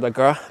ting, som der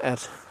gør,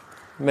 at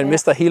man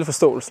mister hele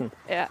forståelsen.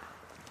 Ja.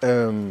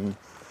 Men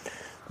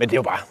det er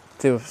jo bare...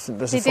 Det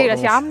er en del af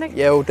charmen, ikke?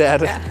 Ja, jo, det er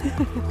det. Ja.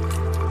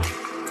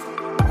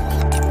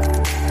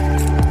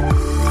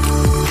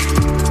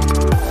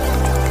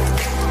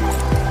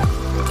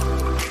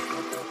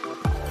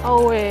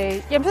 Og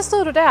jamen, så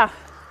stod du der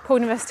på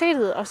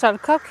universitetet og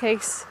solgte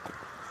cupcakes.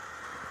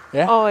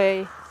 Ja.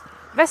 Og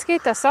hvad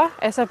skete der så?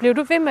 Altså, blev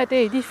du ved med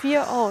det i de 4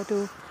 år,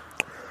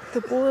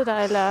 du boede der,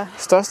 eller?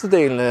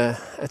 Størstedelen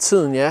af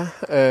tiden, ja.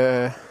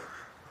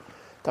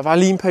 Der var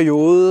lige en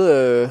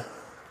periode,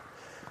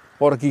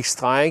 hvor der gik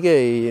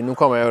strejke i... Nu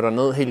kommer jeg jo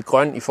derned helt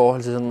grøn i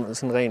forhold til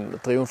sådan en ren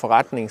driven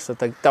forretning.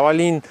 Så der var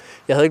lige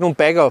jeg havde ikke nogen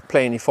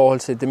backup-plan i forhold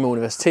til det med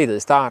universitetet i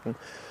starten.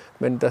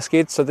 Men der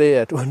skete så det,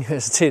 at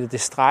universitetet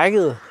det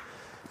strejkede,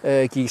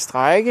 gik i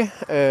strejke,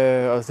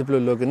 og det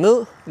blev lukket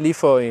ned lige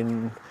for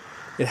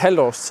et halvt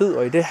års tid.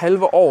 Og i det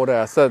halve år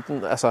der, så,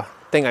 altså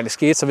dengang det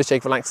skete, så vidste jeg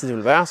ikke, hvor lang tid det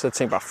ville være. Så jeg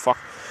tænkte bare, fuck,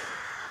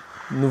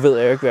 nu ved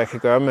jeg jo ikke, hvad jeg kan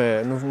gøre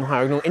med... Nu har jeg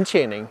jo ikke nogen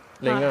indtjening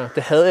længere. Nej.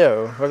 Det havde jeg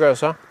jo. Hvad gør jeg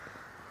så?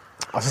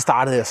 Og så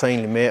startede jeg så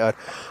egentlig med at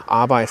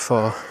arbejde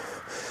for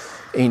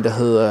en, der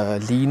hedder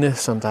Line,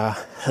 som der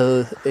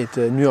havde et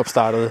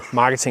nyopstartet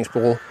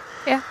marketingsbureau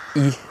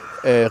i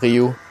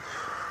Rio.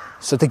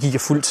 Så det gik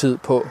jeg fuld tid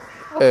på.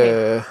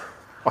 Okay.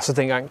 Og så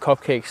dengang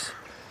Cupcakes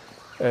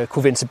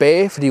kunne vende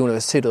tilbage, fordi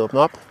universitetet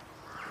åbnede op,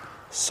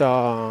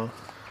 så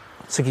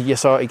gik jeg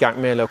så i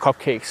gang med at lave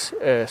Cupcakes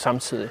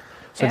samtidig.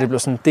 Så det blev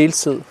sådan en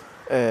deltid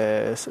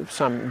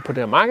sammen på det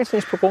her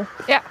marketingsbureau.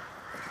 Ja.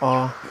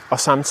 Og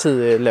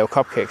samtidig lave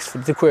Cupcakes, for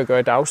det kunne jeg gøre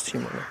i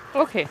dagstimerne.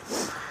 Okay.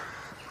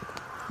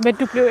 Men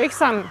du blev ikke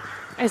sådan...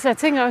 Altså jeg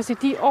tænker også i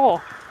de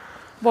år,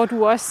 hvor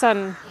du også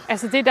sådan...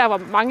 Altså det der,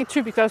 hvor mange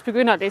typisk også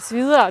begynder at læse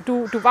videre.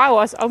 Du var jo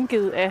også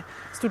omgivet af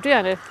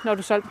studerende, når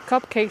du solgte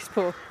Cupcakes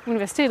på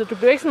universitetet. Du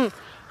blev ikke sådan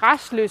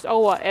rastløs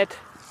over, at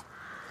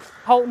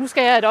nu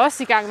skal jeg da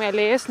også i gang med at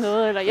læse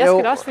noget, eller jeg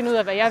skal da også finde ud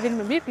af, hvad jeg vil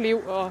med mit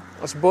liv. Og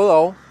så både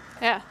og.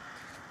 Ja.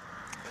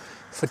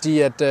 Fordi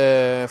at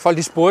folk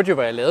de spurgte jo,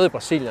 hvad jeg lavede i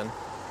Brasilien.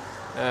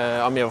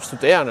 Om jeg var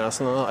studerende og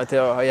sådan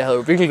noget. Og jeg havde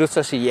jo virkelig lyst til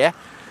at sige ja.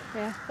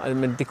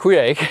 Men det kunne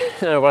jeg ikke.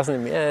 Jeg var bare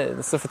sådan,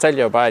 så fortalte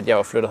jeg jo bare, at jeg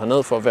var flyttet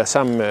herned for at være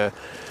sammen med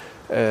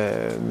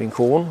min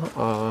kone.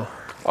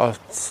 Og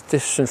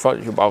det synes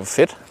folk jo bare var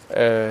fedt.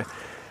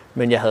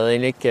 Men jeg havde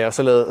egentlig ikke... Og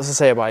så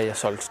sagde jeg bare, at jeg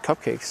solgte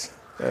cupcakes.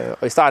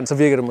 Og i starten så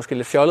virkede det måske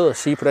lidt fjollet at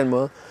sige på den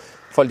måde.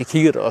 Folk de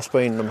kiggede også på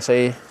en, når man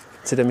sagde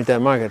til dem i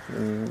Danmark, at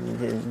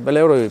hvad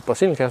laver du i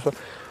Brasilien, Kasper?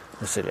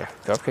 Så sælger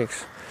jeg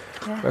cupcakes.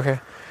 Ja. Okay.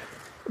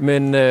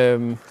 Men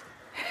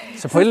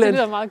så på et eller andet...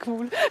 Det lyder meget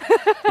cool.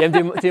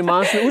 Jamen det er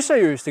meget sådan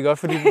useriøst, ikke?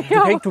 Fordi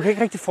du kan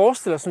ikke rigtig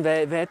forestille dig,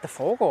 sådan, hvad er det, der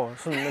foregår.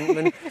 Sådan,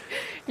 men,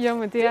 jo,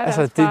 men det er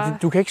altså, bare...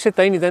 du kan ikke sætte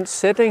dig ind i den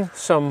setting,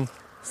 som...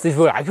 Det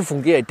vil ikke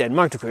fungere i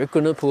Danmark. Du kan jo ikke gå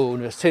ned på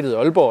universitetet i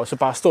Aalborg og så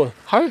bare stå,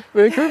 hej,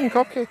 vil jeg købe en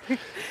cupcake?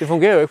 Det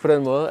fungerer jo ikke på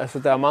den måde. Altså,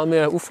 der er meget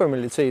mere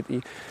uformalitet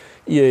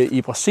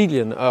i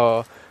Brasilien,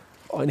 og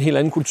en helt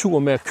anden kultur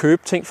med at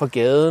købe ting fra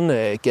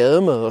gaden,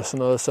 gademad og sådan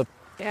noget. Så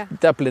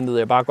der blendede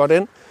jeg bare godt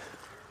ind.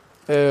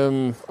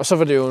 Og så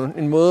var det jo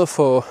en måde at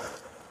få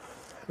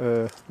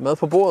mad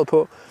på bordet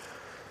på.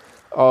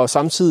 Og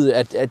samtidig,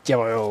 at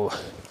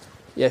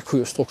jeg kunne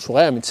jo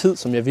strukturere min tid,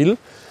 som jeg ville.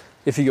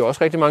 Jeg fik jo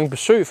også rigtig mange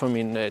besøg fra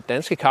mine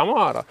danske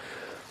kammerater.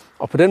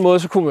 Og på den måde,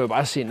 så kunne man jo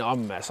bare sige,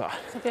 altså...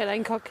 Så bliver der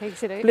ingen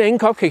cupcakes i dag. Der bliver ingen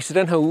cupcakes i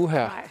den her uge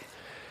her. Nej.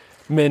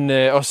 Men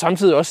og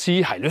samtidig også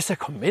sige, har I lyst til at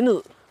komme med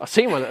ned og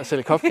se mig og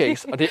sælge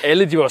cupcakes? Og det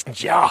alle, de var sådan,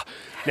 ja,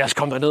 lad os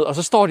komme derned. Og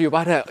så står de jo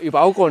bare der i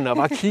baggrunden og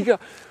bare kigger.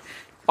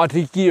 Og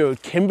det giver jo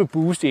et kæmpe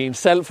boost i en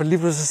salg, for lige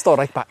pludselig så står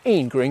der ikke bare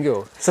én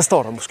gringo. Så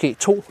står der måske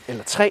 2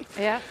 eller 3.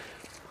 Ja.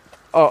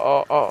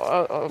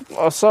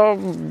 Og så,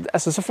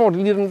 altså, så får det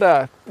lige den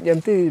der,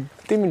 jamen det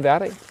er min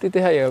hverdag. Det er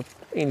det her, jeg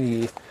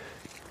egentlig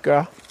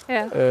gør.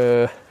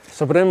 Ja.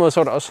 Så på den måde så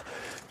var det også,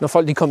 når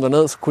folk de kom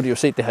derned, så kunne de jo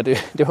se, at det her,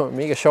 det var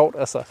mega sjovt.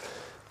 Altså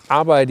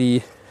arbejde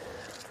i,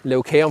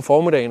 lave kage om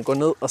formiddagen, gå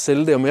ned og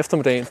sælge det om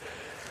eftermiddagen,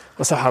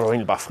 og så har du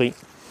egentlig bare fri.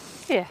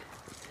 Ja.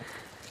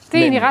 Det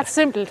er egentlig ret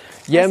simpelt.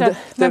 Jamen,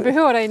 altså, man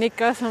behøver da egentlig ikke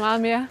gøre så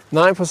meget mere.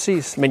 Nej,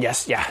 præcis. Men jeg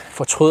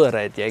fortryder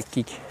da, at jeg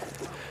ikke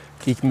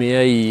gik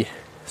mere i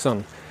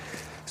sådan,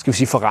 skal vi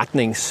sige,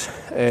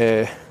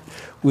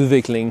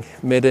 forretningsudvikling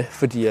med det,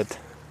 fordi at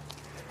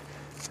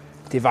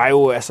det var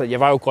jo, altså, jeg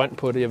var jo grøn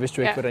på det. Jeg vidste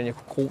jo ikke, hvordan jeg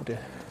kunne gro det.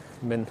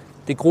 Men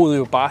det groede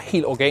jo bare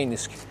helt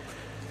organisk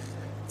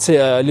til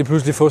at lige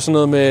pludselig få sådan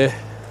noget med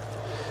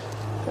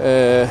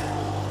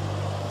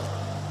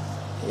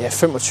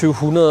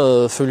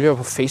 2500 følgere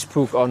på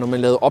Facebook, og når man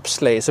lavede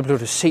opslag, så blev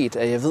det set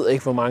af, jeg ved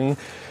ikke, hvor mange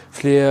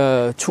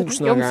flere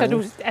tusinder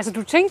gange. Så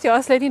du tænkte jo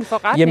også lidt i en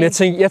forretning? Jamen,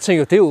 jeg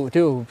tænkte jo, det er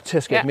jo til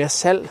at skabe mere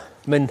salg,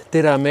 men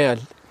det der med at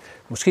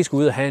måske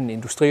skulle ud og have en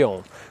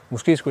industriovn,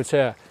 måske skulle til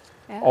at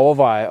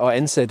overveje at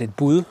ansætte et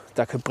bud,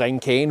 der kan bringe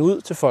kagen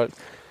ud til folk.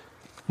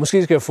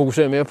 Måske skal jeg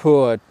fokusere mere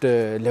på at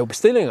lave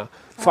bestillinger,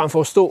 frem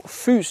for at stå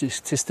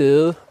fysisk til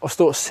stede og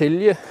stå og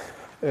sælge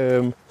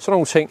sådan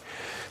nogle ting.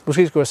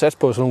 Måske skulle jeg satse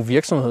på sådan nogle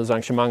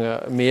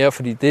virksomhedsarrangementer mere,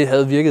 fordi det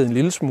havde virket en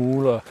lille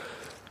smule. Og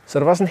så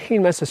der var sådan en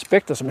hel masse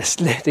aspekter, som jeg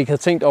slet ikke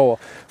havde tænkt over,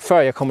 før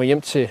jeg kommer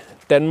hjem til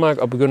Danmark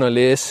og begynder at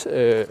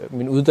læse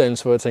min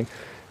uddannelse, hvor jeg tænkte,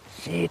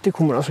 det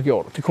kunne man også have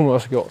gjort, det kunne man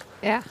også have gjort.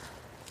 Ja.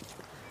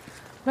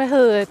 Hvad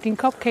hed din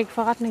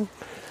cupcake-forretning?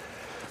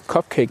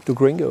 Cupcake du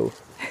Gringo.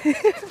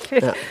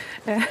 Ja.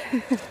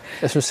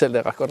 Jeg synes selv, det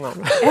er et ret godt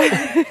navn.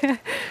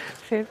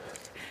 Fedt.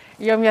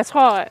 Jo, men jeg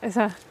tror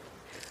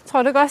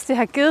du også, det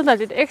har givet dig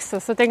lidt ekstra,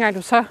 så dengang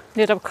du så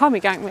netop kom i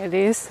gang med at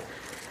læse,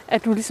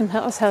 at du ligesom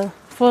også havde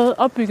fået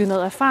opbygget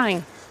noget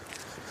erfaring.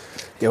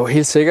 Jo,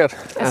 helt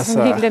sikkert.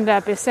 Altså helt den der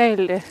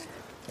basale,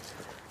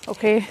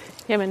 okay,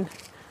 jamen,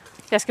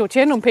 jeg skal jo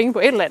tjene nogle penge på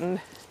et eller andet.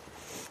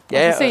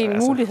 Ja, og så se en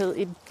mulighed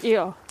i at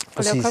lave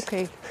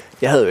cupcake.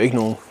 Jeg havde jo ikke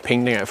nogen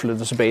penge, dengang jeg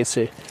flyttede tilbage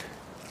til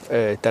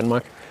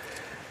Danmark.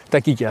 Der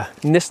gik jeg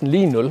næsten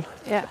lige 0.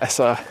 Ja.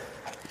 Altså...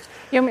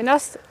 Jo, men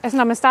også, altså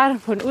når man starter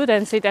på en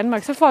uddannelse i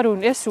Danmark, så får du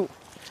en SU.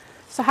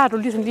 Så har du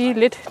ligesom lige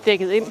lidt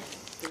dækket ind.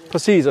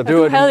 Præcis. Og det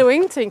du var havde jo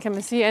ingenting, kan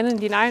man sige, andet end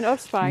din egen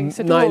opsparing,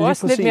 så du var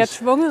også lidt mere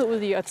tvunget ud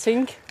i at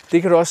tænke.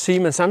 Det kan du også sige,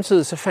 men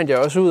samtidig så fandt jeg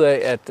også ud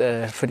af,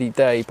 at fordi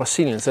der i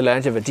Brasilien, så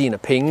lærte jeg værdien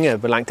af penge,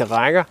 hvor langt det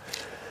rækker.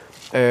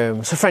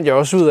 Så fandt jeg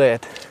også ud af,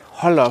 at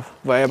hold op,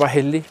 hvor er jeg bare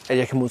heldig, at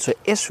jeg kan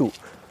modtage SU,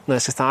 når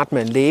jeg skal starte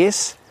med at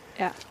læse.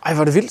 Ja. Ej,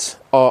 hvor er det vildt.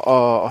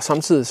 Og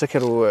samtidig så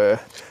kan du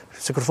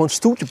få en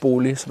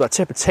studiebolig, som der er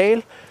til at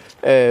betale.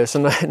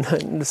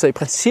 Så i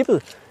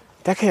princippet,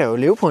 der kan jeg jo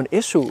leve på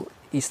en SU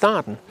i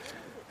starten.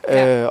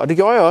 Ja. Og det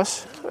gjorde jeg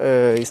også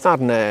i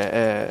starten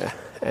af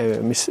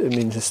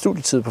min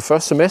studietid på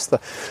første semester.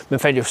 Men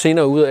fandt jo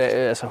senere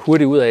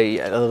hurtigt ud af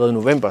allerede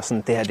november,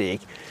 sådan, det her det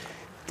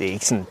er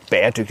ikke sådan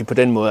bæredygtigt på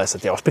den måde. Altså,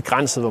 det er også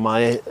begrænset, hvor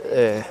meget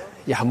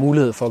jeg har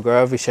mulighed for at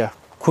gøre, hvis jeg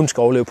kun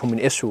skal overleve på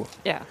min SU.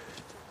 Ja.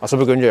 Og så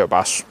begyndte jeg jo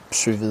bare at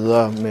søge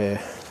videre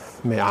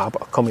med at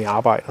komme i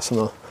arbejde og sådan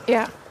noget.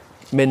 Ja.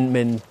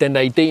 Men den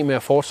der idé med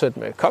at fortsætte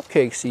med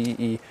cupcakes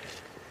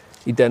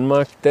i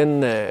Danmark,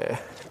 den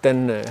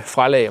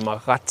fralagde jeg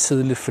mig ret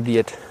tidligt, fordi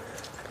at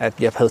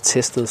jeg havde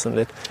testet sådan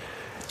lidt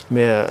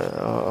med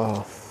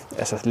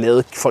at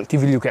lave folk, de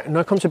ville jo gerne. Når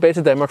jeg kom tilbage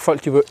til Danmark,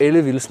 folk de var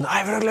ellevilde sådan,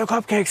 nej, vil du lave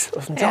cupcakes?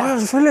 Og sådan, ja,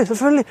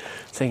 selvfølgelig.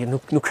 Så tænkte jeg,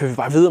 nu kører vi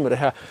bare videre med det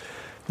her.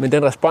 Men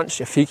den respons,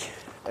 jeg fik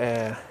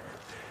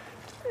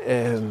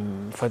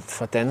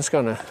fra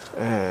danskerne,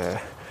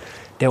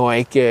 det var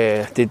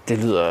ikke, det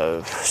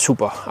lyder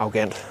super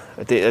arrogant.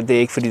 Det er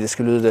ikke, fordi det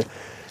skal lyde det.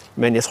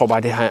 Men jeg tror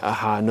bare, det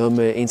har noget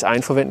med ens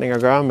egen forventninger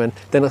at gøre. Men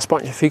den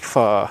respons, jeg fik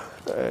fra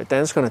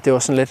danskerne, det var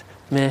sådan lidt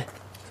med.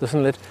 Så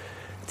sådan lidt.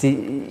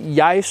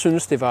 Jeg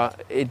synes, det var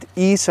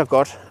et så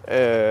godt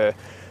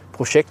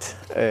projekt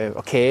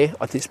og kage,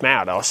 og det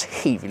smager da også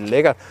helt vildt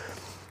lækkert.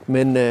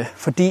 Men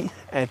fordi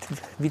at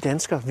vi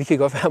danskere, vi kan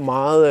godt være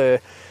meget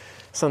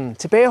sådan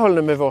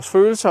tilbageholdende med vores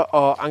følelser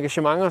og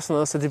engagementer og sådan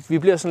noget, så vi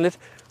bliver sådan lidt,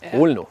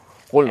 rolig nu.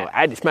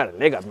 Ja, det smager da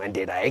lækkert, men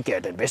det er da ikke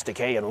den bedste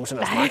kage, jeg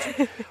nogensinde har smagt.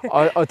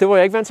 og det var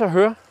jeg ikke vant til at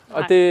høre.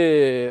 Og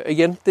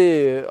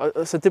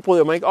så det brød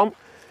jeg mig ikke om,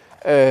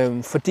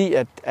 fordi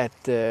at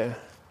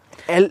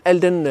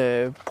al den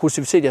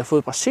positivitet, jeg har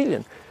fået i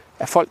Brasilien,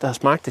 af folk, der har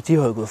smagt det, de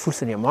har jo gået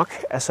fuldstændig amok.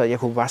 Altså, jeg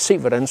kunne bare se,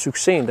 hvordan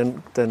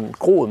succesen den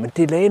groede, men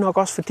det lagde nok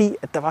også fordi,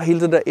 at der var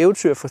hele den der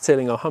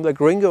eventyrfortælling om ham der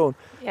gringoen,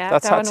 der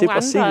tager til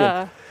Brasilien. Der var nogle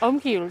andre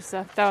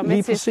omgivelser, der var med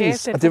lige til præcis. at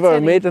skabe den og det var jo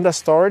med, den der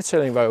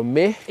storytelling var jo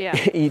med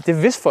i,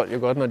 det vidste folk jo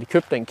godt, når de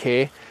købte den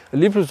kage. Og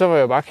lige pludselig så var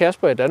jeg jo bare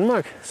Kasper i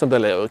Danmark, som der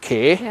lavede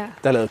kage,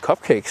 der lavede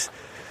cupcakes.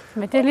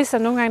 Men det er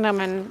ligesom nogle gange, når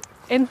man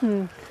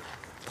enten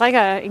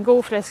drikker en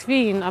god flaske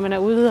vin, og man er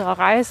ude og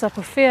rejser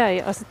på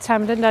ferie, og så tager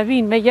man den der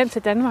vin med hjem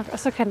til Danmark, og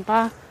så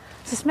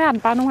smager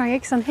den bare nogle gange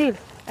ikke sådan helt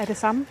af det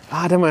samme.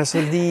 Der må jeg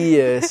så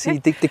lige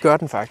sige, det gør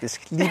den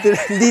faktisk. Lige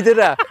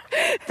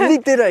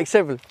det der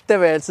eksempel, der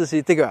vil jeg altid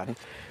sige, det gør den.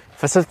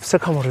 For så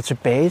kommer du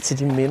tilbage til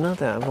de minder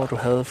der, hvor du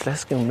havde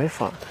flasken med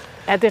fra.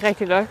 Ja, det er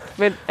rigtigt nok.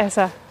 Men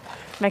altså,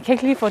 man kan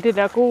ikke lige få det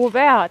der gode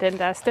vejr og den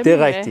der stemning. Det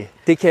er rigtigt.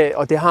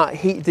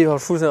 Det har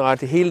fuldstændig ret.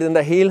 Hele den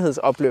der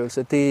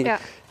helhedsoplevelse,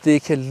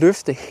 det kan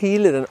løfte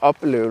hele den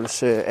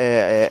oplevelse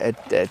af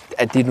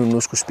at det du nu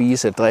skulle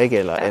spise, at drikke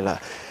eller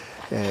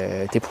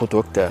det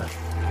produkt der.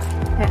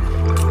 Ja.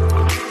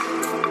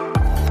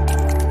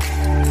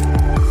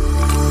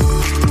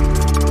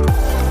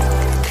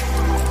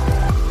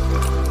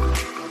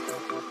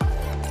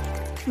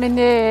 Men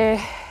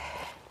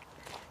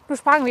nu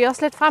sprang vi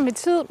også lidt frem i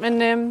tid,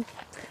 men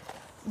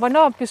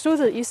hvornår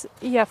besluttede I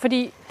jer?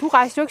 Fordi du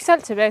rejste jo ikke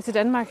selv tilbage til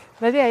Danmark.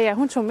 Hvad ved jeg,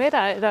 hun tog med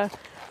dig, eller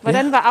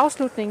hvordan var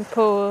afslutningen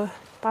på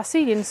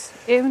Brasiliens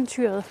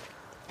eventyret?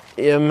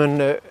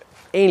 Jamen,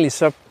 egentlig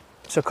så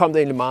kom det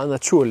egentlig meget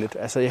naturligt.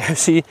 Altså, jeg vil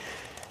sige,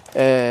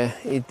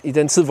 i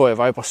den tid, hvor jeg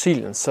var i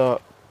Brasilien, så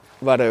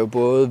var der jo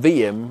både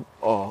VM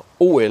og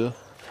OL.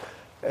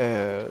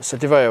 Så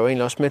det var jeg jo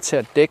egentlig også med til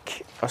at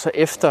dække. Og så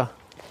efter,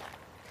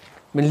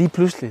 men lige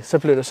pludselig, så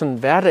blev det sådan en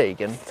hverdag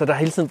igen. Så der har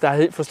hele tiden,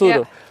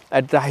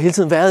 at der har hele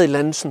tiden været et eller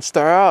andet sådan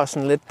større og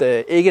sådan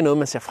lidt, ikke noget,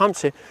 man ser frem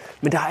til.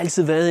 Men der har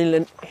altid været en eller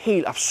anden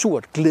helt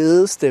absurd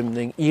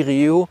glædestemning i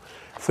Rio,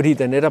 fordi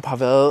der netop har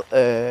været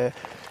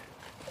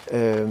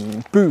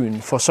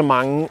byen for så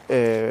mange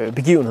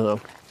begivenheder.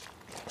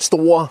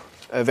 Store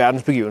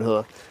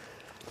verdensbegivenheder.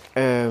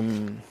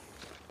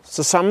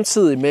 Så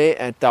samtidig med,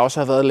 at der også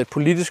har været lidt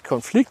politisk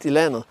konflikt i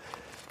landet,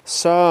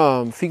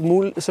 så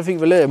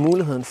fik Valeria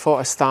muligheden for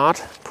at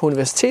starte på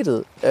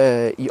universitetet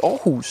i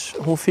Aarhus.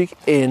 Hun fik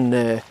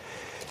en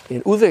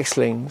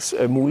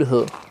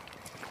udvekslingsmulighed.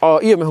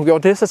 Og i og med, hun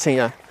gjorde det, så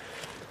tænkte jeg,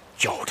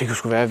 jo, det kunne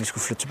sgu være, at vi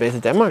skulle flytte tilbage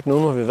til Danmark. Nu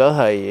har vi været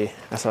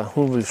her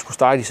hun ville skulle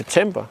starte i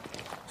september.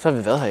 Så har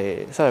jeg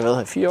været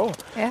her i 4 år.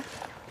 Ja.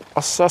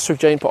 Og så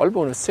søgte jeg ind på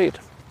Aalborg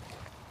Universitet.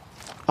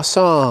 Og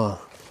så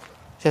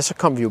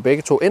kom vi jo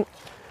begge to ind.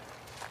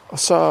 Og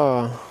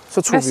så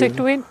tog Hvad søgte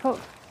du ind på?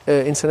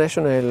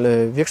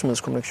 International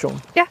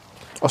virksomhedskommunikation. Ja.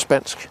 Og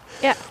spansk.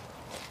 Ja.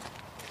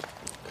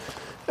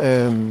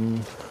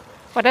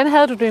 Hvordan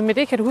havde du det med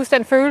det? Kan du huske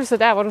den følelse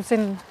der, hvor du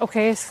tænkte,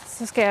 okay,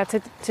 så skal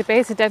jeg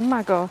tilbage til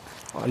Danmark og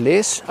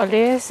læse. Og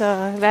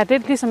være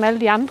lidt ligesom alle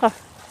de andre?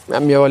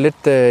 Jamen, jeg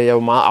var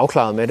meget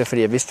afklaret med det,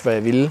 fordi jeg vidste, hvad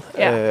jeg ville.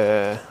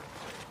 Ja.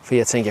 Fordi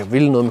jeg tænkte, jeg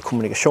ville noget med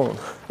kommunikation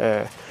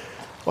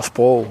og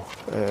sprog.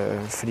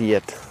 Fordi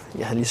at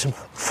jeg havde ligesom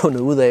fundet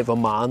ud af, hvor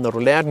meget, når du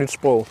lærer et nyt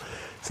sprog,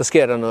 så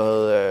sker der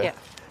noget,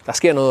 der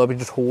sker noget op i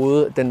dit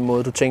hoved, den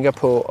måde, du tænker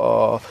på.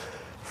 Og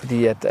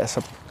fordi at,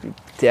 altså,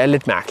 det er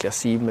lidt mærkeligt at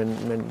sige,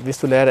 men hvis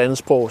du lærer et andet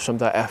sprog, som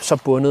der er så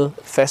bundet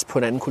fast på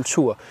en anden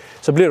kultur,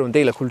 så bliver du en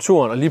del af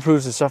kulturen, og lige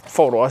pludselig så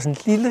får du også en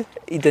lille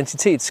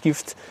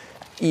identitetsskift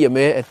i og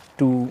med, at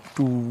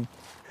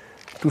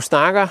du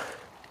snakker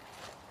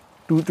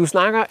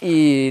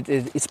i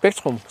et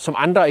spektrum, som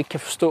andre ikke kan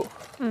forstå.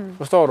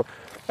 Forstår du?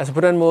 Altså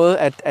på den måde,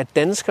 at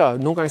danskere,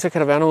 nogle gange så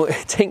kan der være nogle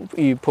ting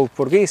på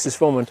portugisisk,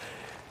 hvor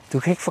du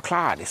kan ikke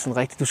forklare det sådan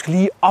rigtigt. Du skal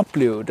lige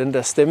opleve den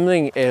der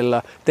stemning,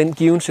 eller den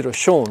given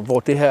situation, hvor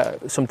det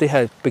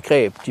her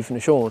begreb,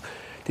 definition,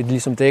 det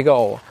ligesom dækker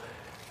over.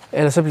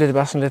 Ellers så bliver det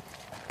bare sådan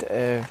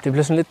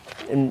lidt,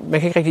 man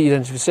kan ikke rigtig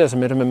identificere sig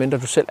med det, medmindre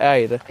du selv er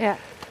i det. Ja.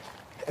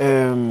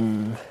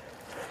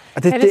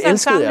 Og det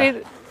elskede jeg.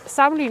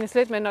 Sammenlignes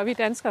lidt med, når vi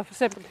danskere for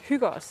eksempel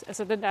hygger os.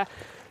 Altså der,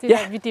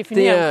 vi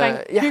definerer omkring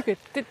hygge.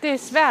 Det er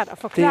svært at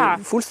forklare.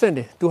 Det er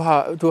fuldstændig. Du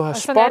har spot on. Og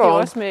sådan er det jo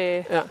også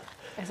med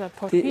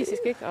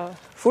portugisisk, ikke? Og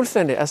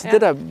fuldstændig. Altså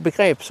det der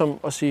begreb som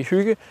at sige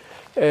hygge,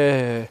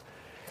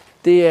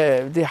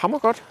 det hammer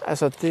godt.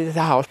 Altså det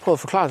har jeg også prøvet at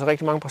forklare til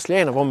rigtig mange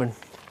brasilianere,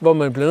 hvor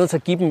man bliver nødt til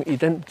at give dem i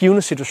den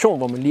givne situation,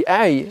 hvor man lige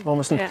er i, hvor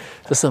man sådan,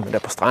 så sidder man der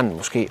på stranden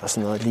måske, og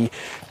sådan noget, lige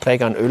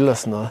drikker en øl og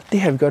sådan noget.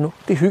 Det her, vi gør nu,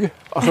 det er hygge.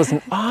 Og så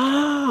sådan,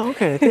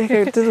 okay,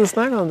 det du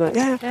snakker om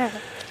der.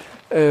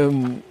 Ja.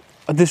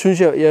 Og det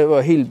synes jeg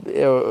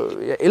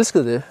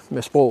elskede det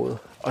med sproget.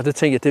 Og det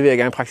tænkte jeg, det vil jeg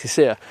gerne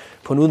praktisere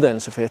på en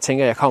uddannelse, for jeg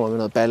tænker, jeg kommer med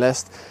noget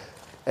ballast,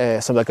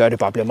 som der gør, at det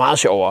bare bliver meget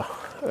sjovere.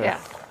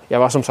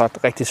 Jeg var som sagt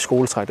rigtig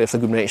skoletræt efter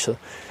gymnasiet,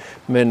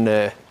 men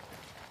da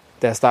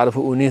jeg startede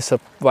på uni, så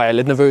var jeg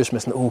lidt nervøs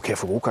med sådan, kan jeg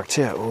få gode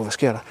karakterer? Hvad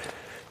sker der?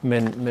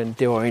 Men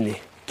det var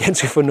egentlig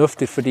ganske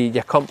fornuftigt, fordi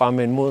jeg kom bare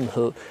med en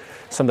modenhed,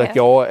 som der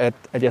gjorde,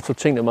 at jeg tog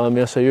tingene meget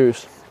mere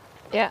seriøst.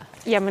 Ja,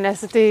 jamen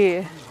altså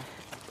det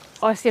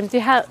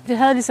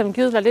havde ligesom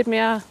givet dig lidt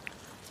mere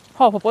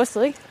hår på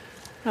brystet, ikke?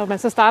 Når man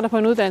så starter på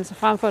en uddannelse,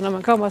 fremfor når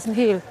man kommer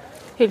sådan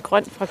helt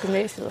grønt fra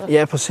gymnasiet.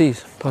 Ja,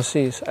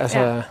 præcis.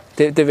 Altså,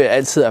 det vil jeg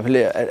altid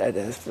appellere, at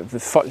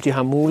folk de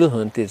har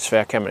muligheden. Det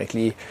desværre kan man ikke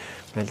lige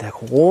med alt det her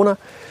corona.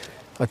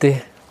 Og det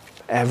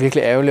er jeg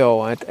virkelig ærgerlig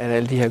over, at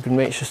alle de her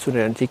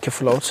gymnasiestuderende, de ikke kan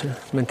få lov til.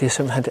 Men det er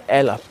simpelthen det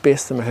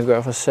allerbedste, man kan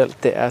gøre for sig selv.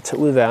 Det er at tage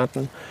ud i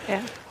verden. Ja.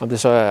 Om det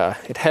så er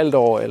et halvt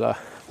år eller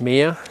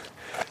mere.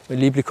 Men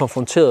lige blive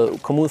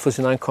konfronteret, komme ud fra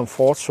sin egen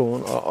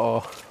komfortzone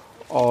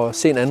og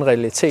se en anden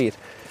realitet.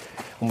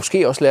 Og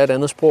måske også lære et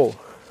andet sprog.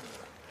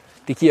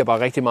 Det giver bare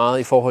rigtig meget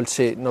i forhold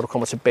til, når du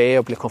kommer tilbage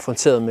og bliver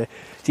konfronteret med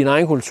din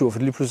egen kultur. For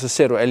lige pludselig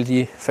ser du alle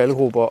de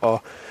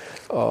faldgrupper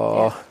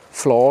og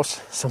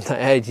flaws, som der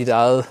er i dit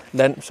eget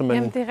land. Som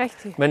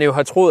man jo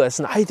har troet, at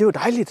sådan, det er jo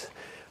dejligt.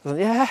 Og sådan,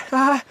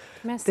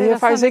 det er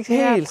faktisk ikke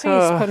helt.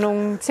 Så på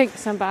nogle ting,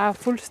 som bare er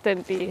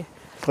fuldstændig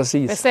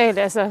basalt.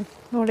 Altså,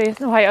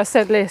 nu har jeg også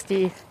selv læst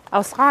i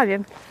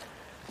Australien.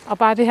 Og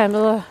bare det her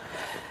med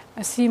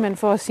at sige, at man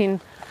får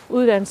sin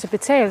uddannelse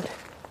betalt,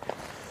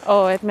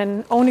 og at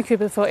man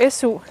ovenikøbet får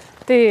SU,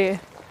 det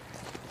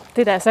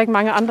er der altså ikke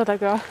mange andre, der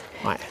gør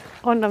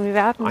rundt om i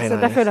verden. Så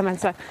der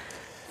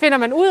finder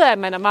man ud af, at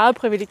man er meget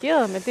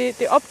privilegeret, men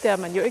det opdager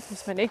man jo ikke,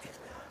 hvis man ikke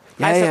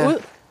rejser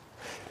ud.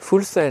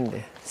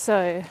 Fuldstændig.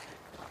 Så,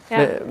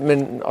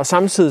 men og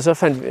samtidig så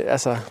fandt vi,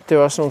 altså det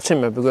var også nogle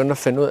ting, man begyndte at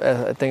finde ud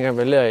af, at dengang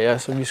vi lærte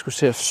så vi skulle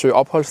til at søge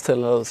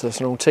opholdstilladelse og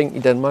sådan nogle ting i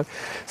Danmark,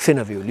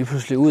 finder vi jo lige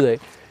pludselig ud af,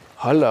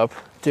 hold op,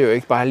 det er jo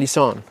ikke bare lige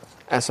sådan.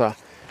 Altså,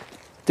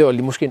 det var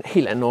lige måske en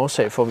helt anden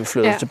årsag for, at vi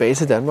flyttede tilbage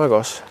til Danmark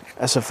også.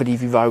 Altså, fordi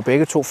vi var jo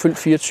begge to fyldt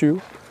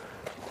 24,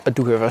 og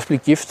du kan jo først blive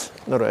gift,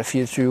 når du er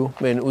 24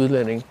 med en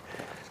udlænding.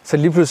 Så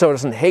lige pludselig så var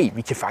det sådan, hey,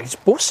 vi kan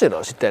faktisk bosætte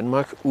os i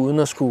Danmark, uden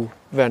at skulle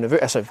være nervøs.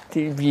 Altså,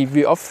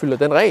 vi opfylder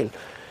den regel.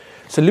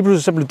 Så lige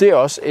pludselig så blev det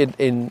også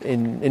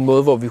en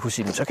måde, hvor vi kunne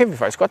sige, så kan vi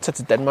faktisk godt tage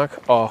til Danmark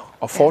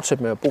og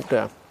fortsætte med at bo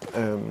der.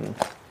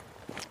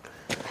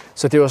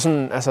 Så det var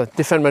sådan, altså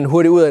det fandt man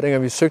hurtigt ud af,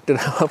 dengang vi søgte den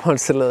her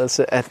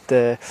opholdstilladelse, at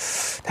der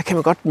kan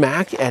man godt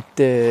mærke, at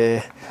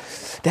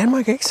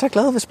Danmark er ikke så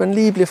glad, hvis man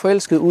lige bliver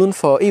forelsket uden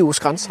for EU's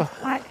grænser.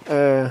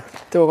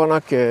 Det var godt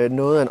nok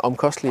noget af en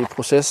omkostelig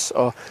proces,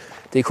 og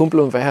det er kun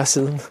blevet værre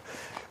siden.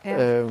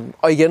 Ja.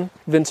 Og igen,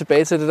 vende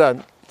tilbage til det der,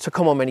 så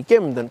kommer man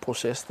igennem den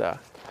proces der.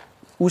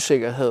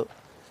 Usikkerhed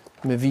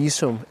med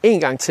visum en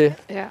gang til.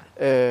 Ja.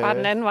 Bare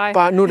den anden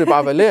vej. Nu er det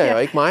bare Valeria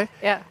og ikke mig.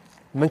 Ja.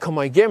 Man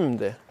kommer igennem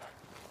det.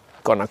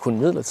 Godt nok kun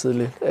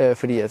midlertidigt,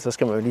 fordi at så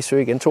skal man jo lige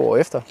søge igen 2 år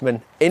efter.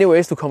 Men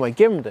anyways, du kommer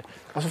igennem det,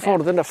 og så får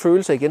du den der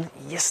følelse igen.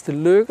 Yes, det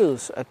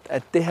lykkedes.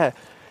 At det her,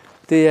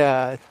 det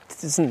er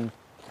sådan,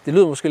 det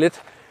lyder måske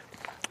lidt,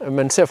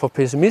 man ser for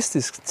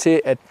pessimistisk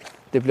til, at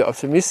det bliver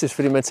optimistisk,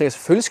 fordi man tænker,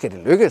 selvfølgelig skal det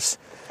lykkes.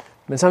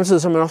 Men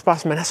samtidig så er man også bare,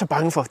 man er så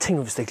bange for, tænk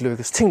nu, hvis det ikke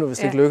lykkes. Tænk nu, hvis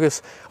det ikke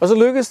lykkes. Og så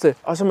lykkes det,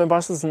 og så er man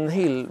bare sådan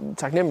helt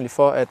taknemmelig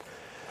for,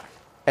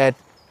 at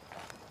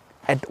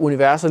at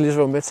universet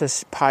ligesom var med til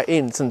at pege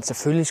ind, sådan,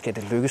 selvfølgelig skal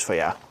det lykkes for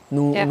jer.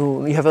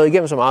 Nu, I har været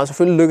igennem så meget,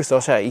 selvfølgelig lykkes det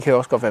også her. I kan jo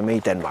også godt være med i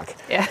Danmark.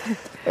 Ja.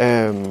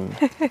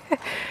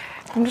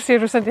 Nu siger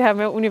du så det her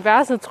med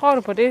universet. Tror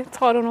du på det?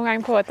 Tror du nogle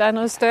gange på, at der er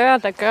noget større,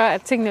 der gør,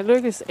 at tingene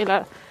lykkes?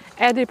 Eller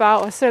er det bare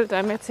os selv, der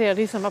er med til at,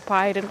 ligesom at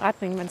pege i den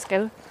retning, man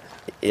skal?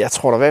 Jeg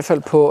tror da i hvert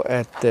fald på,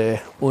 at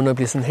uden at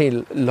blive sådan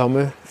helt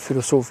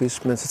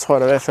lommefilosofisk, men så tror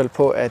jeg da i hvert fald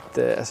på, at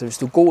altså, hvis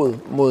du er god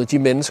mod de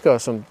mennesker,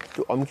 som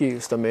du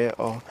omgives dig med,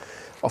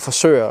 og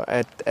forsøger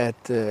at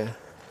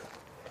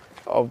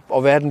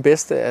være den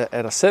bedste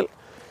af dig selv,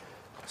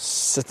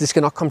 så det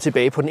skal nok komme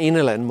tilbage på den ene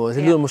eller anden måde.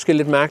 Det lyder måske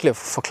lidt mærkeligt at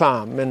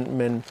forklare,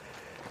 men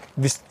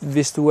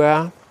hvis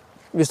du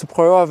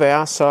prøver at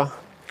være så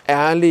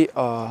ærlig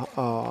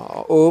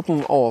og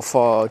åben over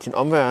for din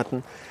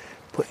omverden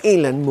på en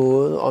eller anden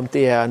måde, om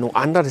det er nogle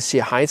andre, der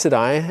siger hej til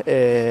dig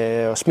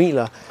og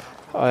smiler,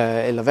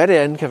 eller hvad det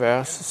andet kan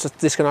være, så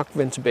det skal nok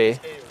vende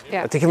tilbage.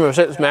 Ja. Og det kan man jo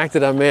selv mærke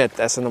det der med, at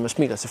altså, når man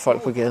smiler til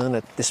folk på gaden,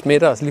 at det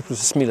smitter, og så lige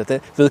pludselig smiler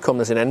det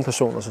vedkommende til en anden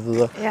person osv.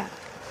 Ja.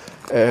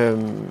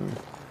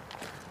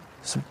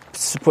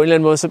 Så på en eller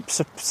anden måde,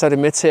 så er det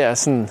med til at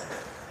sådan,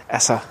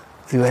 altså,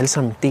 vi er jo alle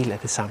sammen en del af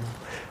det samme.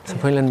 Så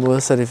på en eller anden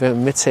måde, så er det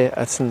med til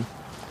at sådan,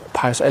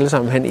 pege os alle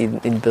sammen hen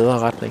i en bedre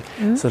retning.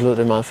 Så lød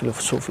det meget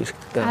filosofisk.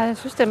 Ja, jeg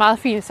synes, det er meget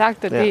fint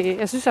sagt, og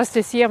jeg synes også,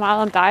 det siger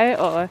meget om dig,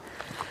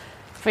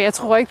 for jeg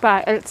tror ikke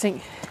bare, at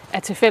alting er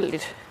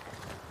tilfældigt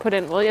på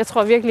den måde. Jeg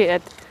tror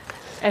virkelig,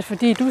 at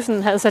fordi du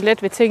sådan havde så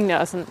let ved tingene,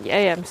 og sådan,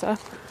 jamen, så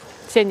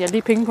tjener jeg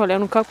lige penge på at lave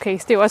nogle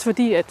cupcakes, det er jo også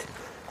fordi, at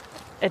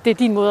det er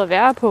din måde at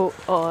være på,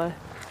 og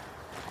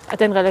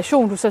den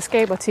relation, du så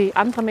skaber til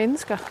andre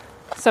mennesker,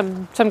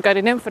 som gør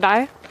det nemt for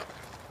dig.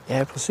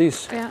 Ja,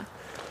 præcis. Ja.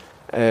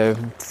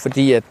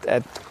 Fordi at det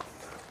er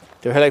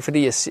jo heller ikke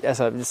fordi,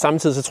 altså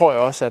samtidig så tror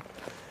jeg også,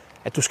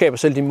 at du skaber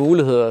selv de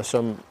muligheder,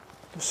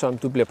 som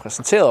du bliver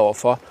præsenteret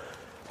overfor.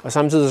 Og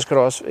samtidig så skal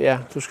du også,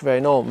 du skal være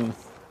enormt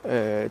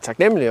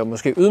taknemmelig og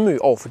måske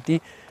ydmyg over for de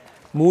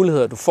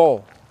muligheder, du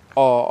får.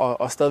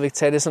 Og stadigvæk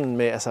tage det sådan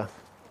med, altså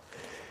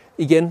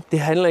igen, det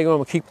handler ikke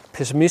om at kigge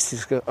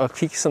pessimistisk og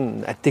kigge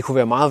sådan, at det kunne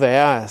være meget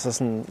værre, altså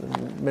sådan,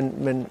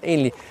 men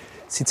egentlig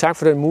sige tak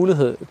for den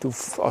mulighed,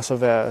 og så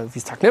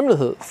vise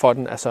taknemmelighed for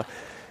den. Altså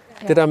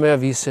det der med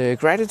at vise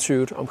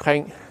gratitude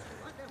omkring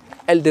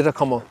alt det, der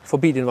kommer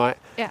forbi din vej.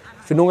 Ja.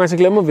 For nogle gange så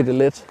glemmer vi det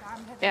lidt.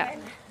 Ja.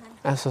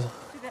 Altså,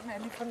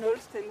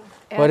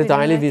 hvor er det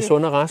dejligt, at vi er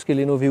sunde og raske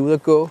lige nu. Vi er ude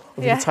at gå,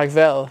 og vi kan trække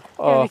vejret.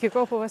 Og vi kan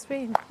gå på vores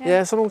ben.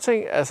 Ja, sådan nogle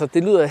ting. Altså,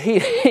 det lyder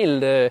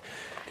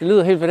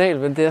helt banalt,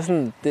 men det er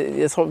sådan,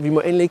 jeg tror, vi må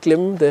endelig ikke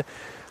glemme det.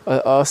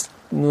 Og også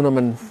nu, når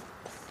man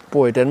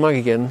bor i Danmark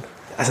igen,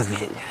 altså,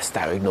 der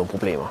er jo ikke nogen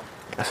problemer.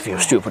 Altså, vi har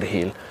jo styr på det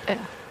hele. Ja.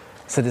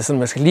 Så det er sådan,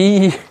 man skal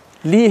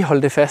lige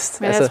holde det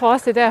fast. Men jeg tror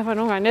også, det er derfor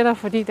nogle gange netop,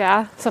 fordi der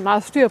er så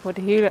meget styr på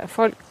det hele, at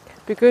folk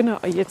begynder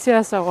at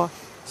irritere sig over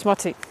små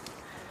ting.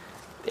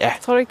 Ja.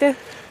 Tror du ikke det?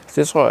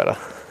 Det tror jeg da.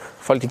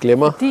 Folk de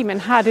glemmer. Fordi man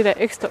har det der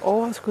ekstra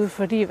overskud,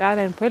 fordi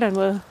hverdagen på en eller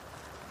anden måde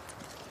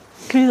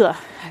glider,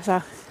 altså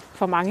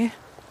for mange.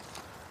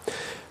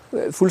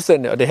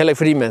 Fuldstændig, og det er heller ikke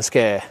fordi,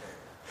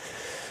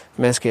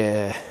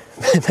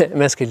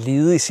 man skal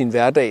lide i sin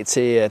hverdag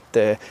til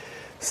at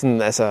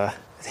sådan, altså,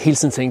 hele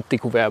tiden tænke,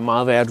 det kunne være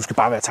meget værre, du skal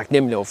bare være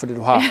taknemmelig over for det,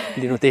 du har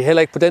lige nu. Det er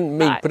heller ikke på den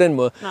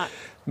måde. Nej.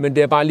 Men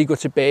det er bare lige at gå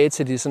tilbage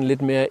til de sådan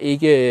lidt mere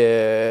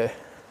ikke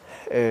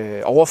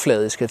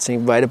overfladiske, at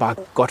tænke, hvor er det bare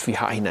godt, vi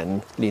har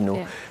hinanden lige nu.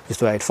 Ja. Hvis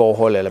du er i et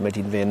forhold, eller med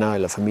dine venner,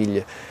 eller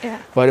familie. Ja.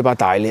 Hvor er det bare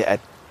dejligt, at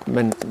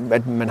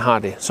man har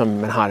det, som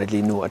man har det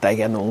lige nu, og der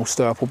ikke er nogen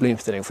større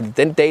problemstilling. Fordi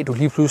den dag, du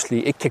lige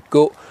pludselig ikke kan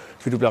gå,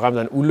 fordi du bliver ramt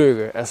af en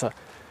ulykke, altså,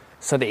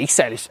 så er det ikke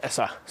særligt,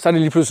 altså, så er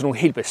det lige pludselig nogle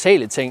helt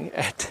basale ting,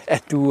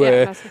 at du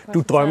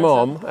drømmer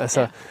om,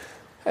 altså,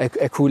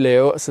 at kunne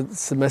lave.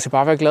 Så man skal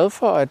bare være glad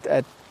for,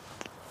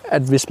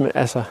 at hvis man,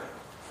 altså,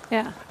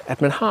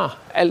 at man har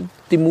alle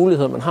de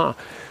muligheder, man har,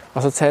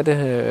 og så tage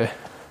det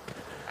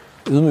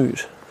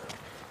ydmygt.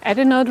 Er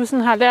det noget, du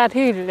sådan har lært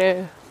helt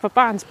fra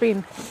barns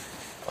ben?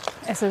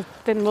 Altså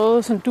den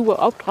måde, som du er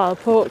opdraget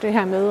på, det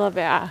her med at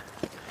være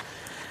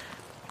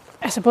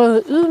altså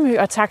både ydmyg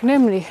og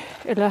taknemmelig,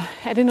 eller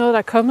er det noget, der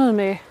er kommet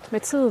med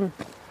tiden?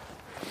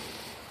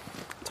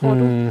 Tror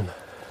du?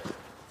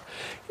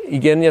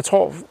 Igen, jeg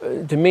tror,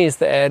 det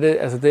meste af det,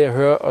 altså det jeg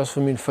hører også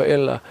fra mine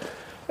forældre,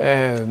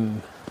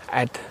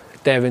 at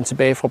da jeg vendte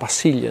tilbage fra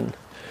Brasilien,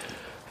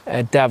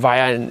 at der var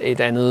jeg et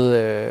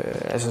andet,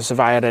 så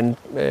var jeg en anden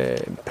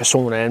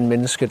person, en anden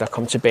menneske, der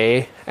kom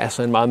tilbage,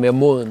 altså en meget mere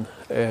moden,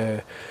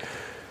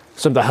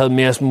 som der havde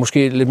mere,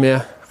 måske lidt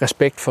mere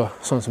respekt for,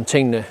 sådan som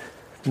tingene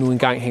nu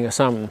engang hænger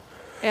sammen.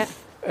 Ja.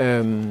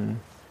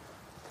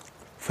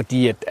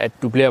 Fordi at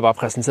du bliver bare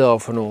præsenteret over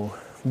for nogle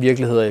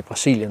virkeligheder i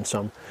Brasilien,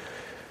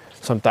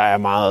 som der er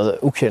meget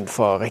ukendt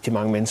for rigtig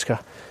mange mennesker.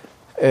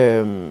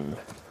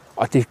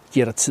 Og det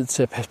giver dig tid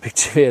til at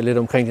perspektivere lidt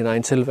omkring din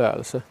egen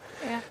tilværelse.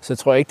 Ja. Så jeg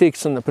tror ikke, det er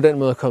sådan, at på den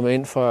måde komme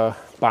ind fra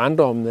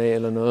barndommen af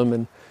eller noget,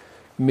 men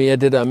mere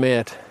det der med,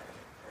 at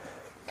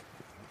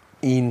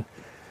i en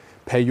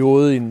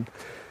periode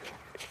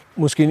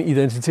måske en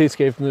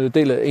identitetsskabende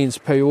del af ens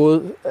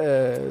periode,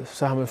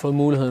 så har man fået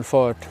muligheden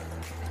for at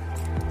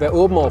være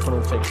åben over for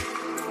nogle ting.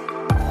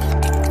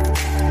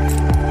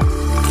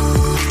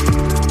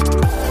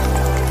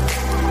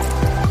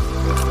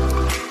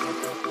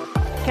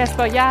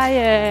 Kasper, jeg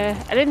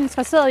er lidt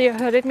interesseret i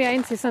at høre lidt mere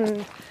ind til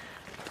sådan,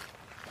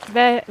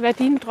 hvad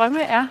dine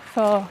drømme er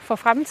for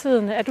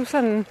fremtiden. Er du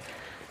sådan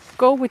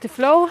go with the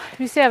flow?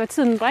 Vi ser, hvad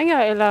tiden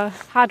bringer, eller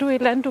har du et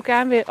eller andet, du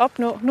gerne vil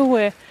opnå? Nu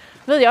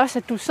ved jeg også,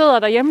 at du sidder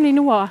derhjemme lige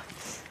nu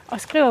og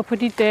skriver på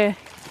dit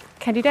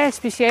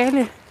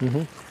kandidatspeciale,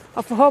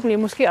 og forhåbentlig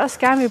måske også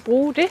gerne vil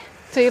bruge det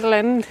til et eller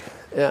andet.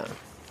 Ja.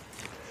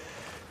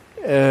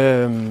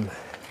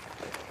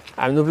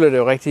 Nu bliver det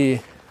jo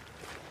rigtig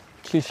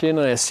kliché,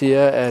 når jeg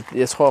siger, at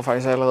jeg tror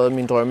faktisk allerede, at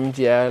mine drømme,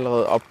 de er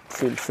allerede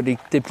opfyldt. Fordi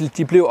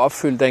de blev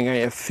opfyldt, dengang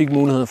jeg fik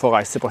muligheden for at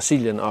rejse til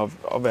Brasilien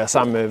og være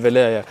sammen med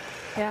Valeria.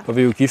 Ja. Og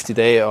vi er jo gift i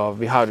dag, og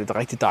vi har det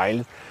rigtig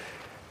dejligt.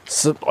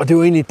 Og det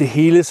var egentlig det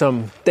hele,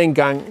 som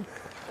dengang,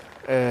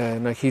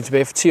 når jeg kiggede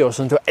tilbage for 10 år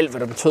siden, det var alt,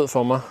 hvad der betød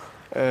for mig.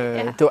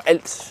 Det var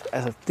alt.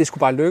 Altså, det skulle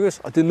bare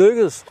lykkes, og det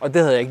lykkedes, og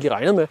det havde jeg ikke lige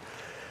regnet med.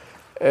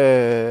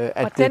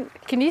 Og den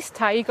gnist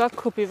har I godt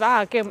kunne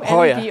bevare gennem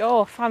alle de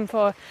år frem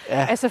for...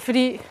 Ja. Altså,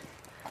 fordi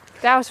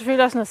der er jo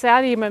selvfølgelig også noget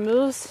særligt, at man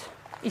mødes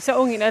i så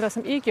ung en alder,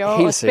 som I gjorde,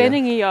 helt og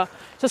spænding i, og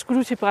så skulle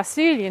du til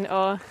Brasilien,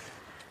 og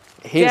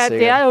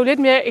det er jo lidt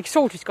mere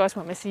eksotisk også,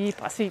 må man sige,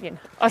 Brasilien.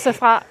 Og så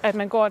fra, at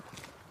man går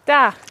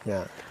der,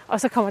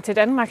 og så kommer til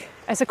Danmark.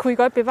 Altså, kunne I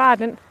godt bevare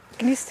den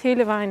gnist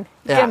hele vejen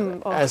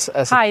igennem, og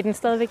har I den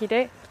stadigvæk i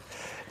dag?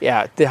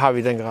 Ja, det har vi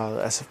i den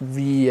grad. Altså,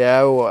 vi er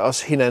jo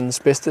også hinandens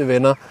bedste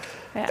venner,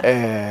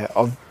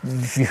 og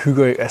vi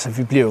hygger, altså,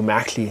 vi bliver jo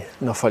mærkelige,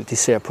 når folk de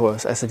ser på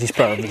os. Altså, de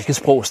spørger, hvilket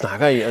sprog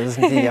snakker I? Og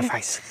sådan, det er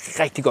faktisk et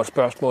rigtig godt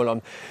spørgsmål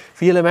om.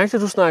 For jeg lagde mærke til,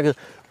 at du snakkede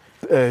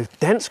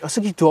dansk, og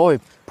så gik du over i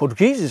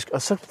portugisisk,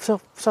 og så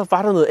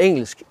var der noget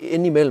engelsk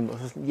indimellem. Og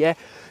så sådan, ja,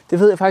 det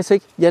ved jeg faktisk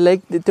ikke.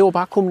 Det var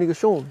bare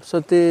kommunikation, så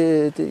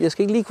det, jeg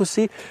skal ikke lige kunne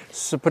sige.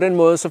 Så på den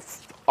måde, så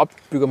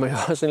opbygger man jo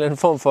også en eller anden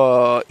form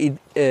for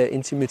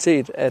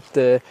intimitet,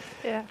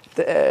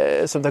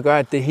 som der gør,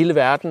 at det er hele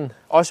verden,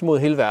 også mod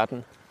hele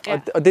verden. Ja.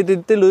 Og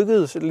det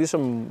lykkedes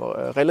ligesom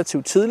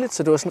relativt tidligt,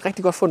 så det var sådan et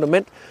rigtig godt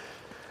fundament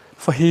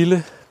for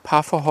hele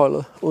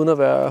parforholdet, uden at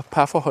være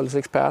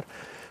parforholdsekspert.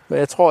 Men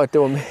jeg tror, at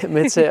det var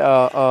med til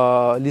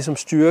at ligesom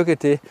styrke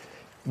det.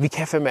 Vi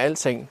kan fandme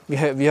alting.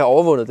 Vi har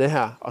overvundet det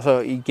her. Og så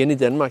igen i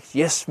Danmark.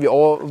 Yes, vi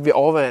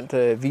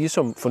overvandt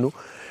visum for nu.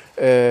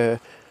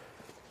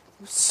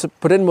 Så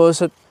på den måde,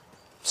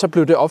 så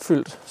blev det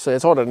opfyldt. Så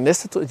jeg tror, at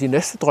de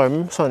næste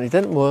drømme, sådan i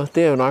den måde,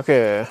 det er jo nok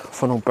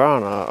for nogle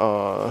børn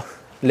og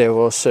lave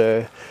vores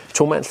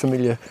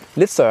tomandsfamilie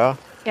lidt større.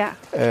 Ja.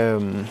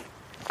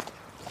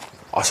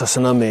 Og så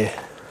sådan noget med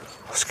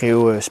at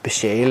skrive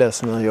speciale og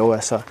sådan noget. Jo,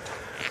 altså,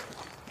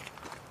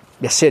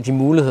 jeg ser de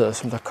muligheder,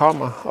 som der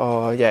kommer,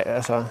 og jeg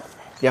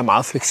er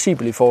meget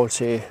fleksibel i forhold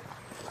til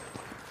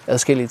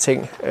adskillige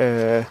ting.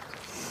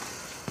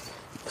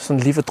 Sådan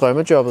lige for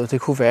drømmejobbet,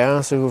 det kunne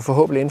være, så det kunne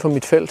forhåbentlig inden for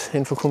mit felt,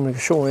 inden for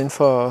kommunikation, inden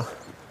for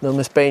noget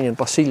med Spanien,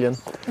 Brasilien,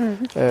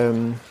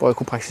 hvor jeg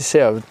kunne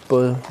praktisere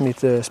både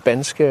mit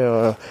spanske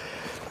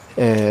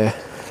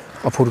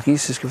og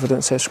portugisiske for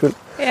den sags skyld.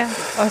 Ja,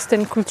 også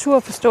den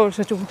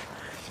kulturforståelse,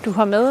 du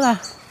har med dig.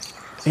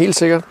 Helt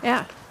sikkert. Ja.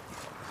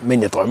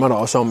 Men jeg drømmer da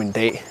også om en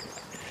dag,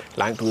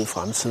 langt ude i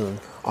fremtiden,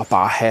 og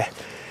bare have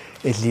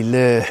et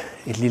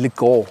lille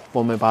gård,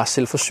 hvor man bare er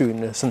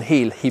selvforsynende, sådan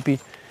helt hippie,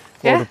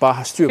 hvor du bare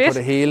har styr på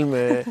det hele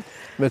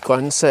med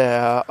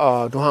grøntsager,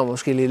 og du har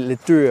måske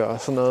lidt dyr og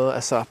sådan noget.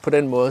 Altså på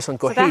den måde, sådan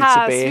går helt tilbage. Så der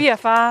har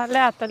svigerfar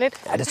lært dig lidt?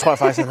 Ja, det tror jeg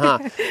faktisk, han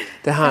har.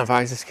 Det har han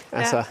faktisk.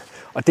 Altså,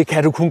 og det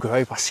kan du kun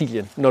gøre i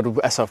Brasilien,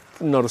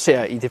 når du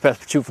ser i det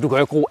perspektiv, for du kan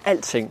jo bruge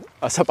alting.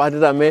 Og så bare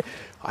det der med,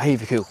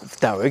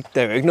 der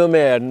er jo ikke noget med,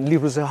 at lige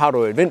pludselig har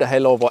du et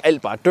vinterhalvår, hvor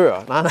alt bare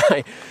dør.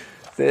 Nej.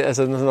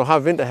 Når du har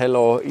et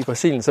vinterhalvår i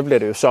Brasilien, så bliver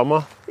det jo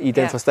sommer i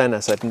den forstand,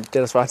 altså det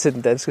der svarer til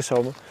den danske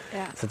sommer. Ja.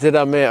 Så det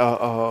der med at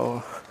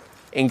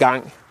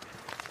engang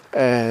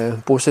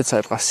bosætte sig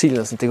i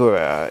Brasilien, det kunne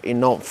være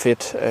enormt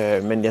fedt,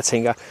 men jeg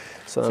tænker...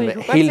 Så I kunne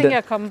godt tænke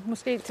at komme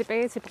måske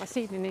tilbage til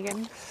Brasilien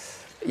igen?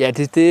 Ja,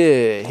 det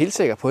er helt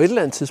sikkert på et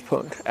eller andet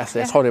tidspunkt. Altså,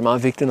 jeg tror, det er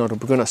meget vigtigt, når du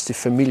begynder at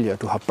stifte familie,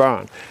 og du har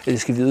børn, at de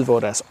skal vide, hvor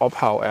deres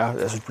ophav er.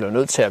 Altså, du bliver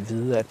nødt til at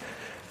vide,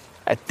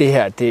 at det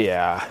her, det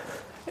er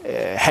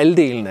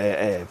halvdelen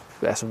af,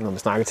 altså når man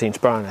snakker til ens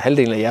børn,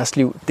 halvdelen af jeres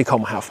liv, det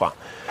kommer herfra.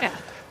 Ja.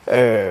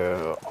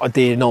 Og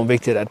det er enormt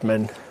vigtigt, at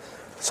man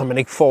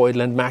ikke får et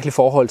eller andet mærkeligt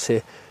forhold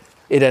til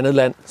et andet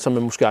land, som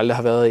man måske aldrig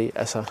har været i.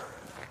 Altså,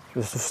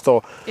 hvis du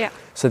forstår. Ja.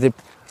 Så det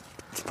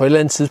på et eller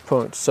andet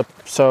tidspunkt,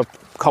 så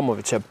kommer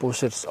vi til at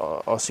bosætte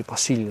os i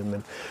Brasilien,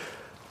 men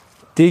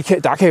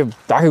der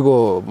kan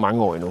gå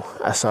mange år endnu.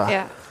 Altså,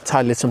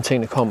 tager lidt som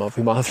tingene kommer, og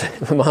vi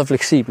er meget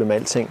fleksible med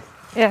alting.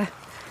 Ja,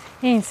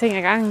 en ting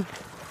ad gangen.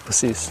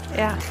 Præcis.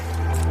 Ja.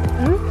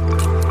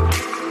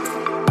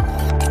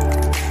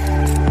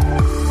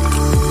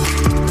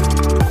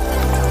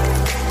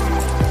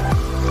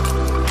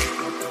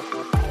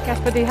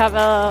 Kasper, for det har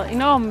været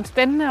enormt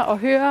spændende at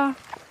høre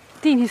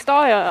din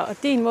historie og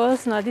din måde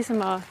sådan at,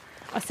 ligesom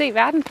at se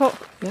verden på.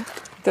 Ja,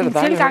 det er din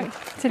tilgang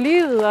til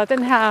livet og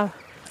den her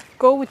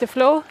go with the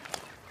flow.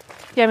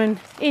 Jamen,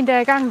 en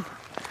dag i gang,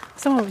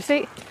 så må vi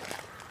se,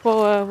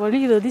 hvor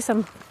livet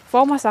ligesom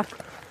former sig.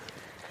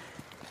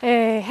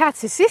 Her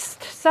til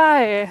sidst, så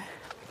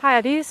har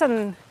jeg lige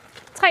sådan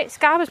 3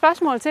 skarpe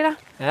spørgsmål til dig.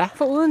 Ja.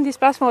 For uden de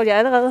spørgsmål, jeg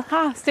allerede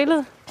har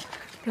stillet.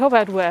 Det håber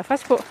jeg, du er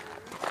frisk på.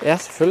 Ja,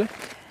 selvfølgelig.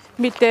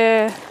 Mit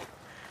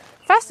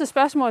første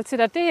spørgsmål til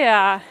dig, det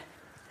er...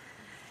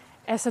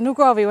 Altså, nu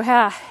går vi jo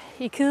her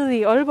i Kide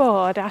i Aalborg,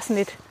 og der er sådan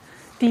lidt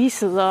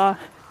diset, og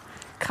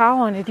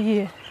kraverne,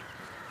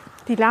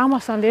 de larmer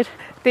sådan lidt.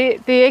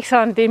 Det er ikke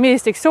sådan det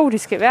mest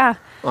eksotiske vejr.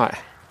 Nej.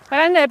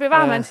 Hvordan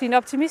bevarer man sin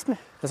optimisme?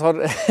 Jeg tror,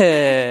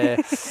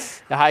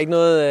 jeg har ikke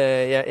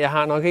noget. Jeg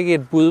har nok ikke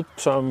et bud,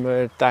 som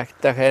der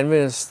kan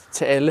anvendes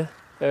til alle.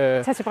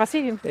 Tag til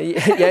Brasilien.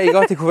 Ja,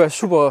 godt. Det kunne være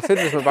super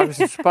fedt, hvis man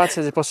bare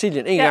tager til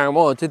Brasilien en gang om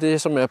året. Det er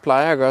det, som jeg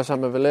plejer at gøre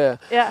sammen med Valeria.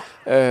 Ja.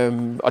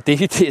 Og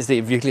det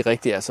er virkelig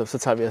rigtigt. Altså, så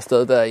tager vi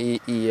afsted der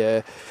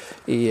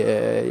i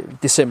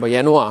december,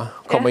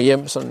 januar, kommer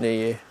hjem sådan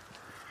i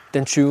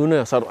den 20.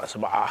 Og så er du altså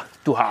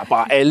du har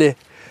bare alle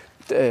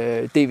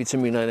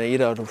D-vitaminerne i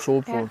dig, og du er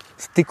solbrun.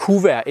 Så det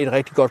kunne være et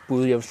rigtig godt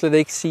bud. Jeg vil slet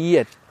ikke sige,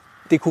 at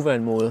det kunne være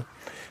en måde.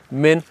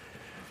 Men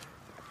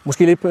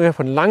måske lidt mere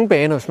på den lange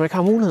bane, og hvis man ikke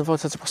har muligheden for at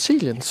tage til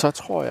Brasilien, så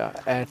tror jeg,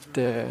 at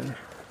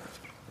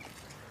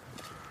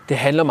det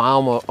handler meget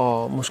om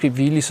at måske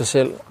hvile i sig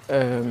selv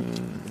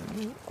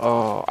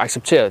og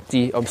acceptere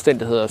de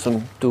omstændigheder,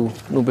 som du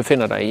nu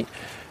befinder dig i.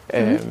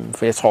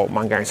 For jeg tror,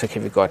 mange gange så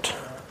kan vi godt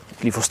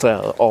blive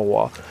frustreret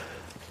over,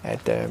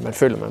 at man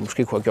føler, at man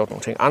måske kunne have gjort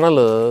nogle ting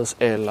anderledes,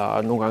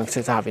 eller nogle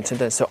gange så har vi en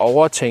tendens til at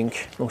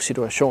overtænke nogle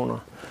situationer.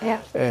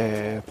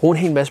 Ja. Bruge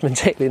en hel masse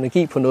mental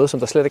energi på noget, som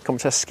der slet ikke kommer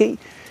til at ske.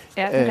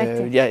 Ja, det er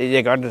rigtigt.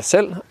 Jeg gør det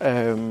selv,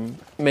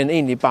 men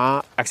egentlig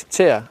bare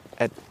acceptere,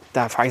 at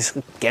der er faktisk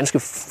ganske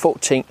få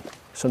ting,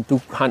 som du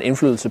har en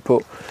indflydelse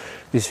på,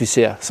 hvis vi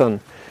ser sådan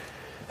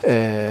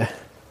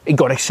et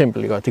godt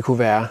eksempel. Ikke? Det kunne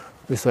være,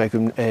 hvis du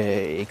er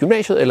i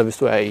gymnasiet, eller hvis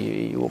du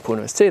er på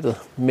universitetet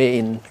med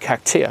en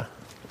karakter.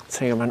 Så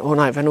tænker man,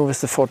 nej, hvad nu hvis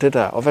det får det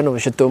der, og hvad nu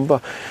hvis jeg dumper,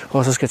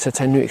 og så skal jeg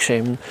tage en ny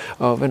eksamen,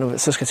 og hvad nu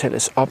så skal jeg tage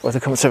læse op, og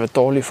det kommer til at være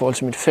dårligt i forhold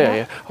til min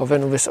ferie, og hvad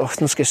nu hvis,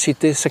 nu skal jeg sige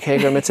det, så kan jeg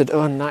ikke være med til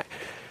det, nej.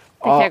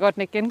 Det kan jeg godt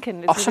ikke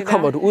genkende. Og så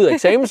kommer du ud af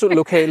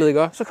eksamenslokalet,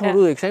 ikke? Så kommer du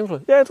ud af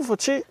eksamenslokalet. Ja, du får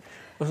 10.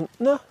 Og sådan,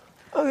 nå,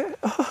 okay.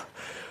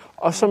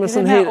 Og så med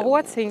sådan helt... Det er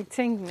overtænkt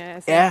tingene.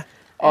 Altså. Ja,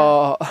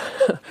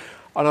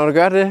 og når du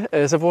gør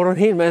det, så bruger du en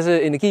hel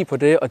masse energi på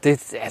det, og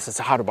det, altså,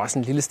 så har du bare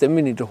sådan en lille stemme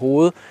ind i dit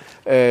hoved,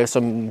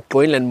 som på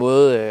en eller anden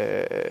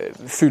måde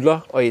fylder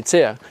og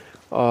irriterer.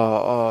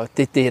 Og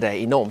det er da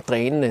enormt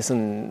drænende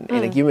sådan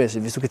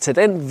energimæssigt. Hvis du kan tage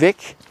den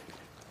væk,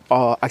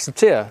 og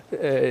acceptere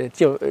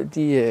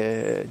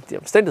de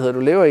omstændigheder, du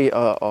lever i,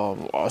 og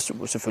også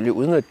selvfølgelig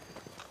udnytte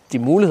de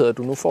muligheder,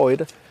 du nu får i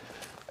det.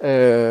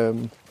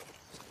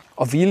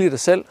 Og hvile i dig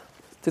selv.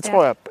 Det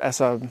tror jeg,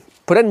 altså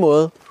på den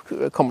måde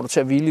kommer du til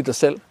at hvile i dig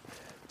selv.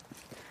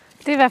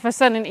 Det er i hvert fald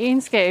sådan en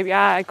egenskab,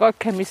 jeg godt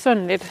kan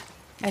misunde lidt.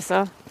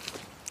 Altså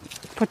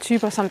på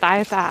typer som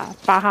dig, der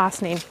bare har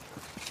sådan en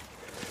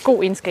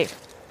god egenskab.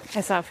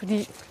 Altså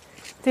fordi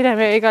det der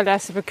med ikke at lade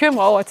sig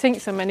bekymre over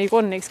ting, som man i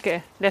grunden ikke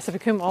skal lade sig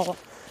bekymre over.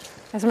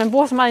 Altså man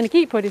bruger så meget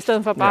energi på det, i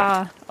stedet for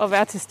bare at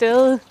være til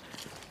stede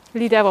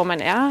lige der, hvor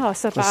man er, og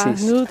så bare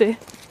nyde det,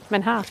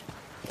 man har.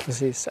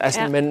 Præcis.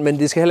 Altså, men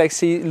det skal heller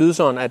ikke lyde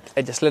sådan,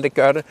 at jeg slet ikke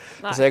gør det.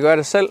 Nej. Altså jeg gør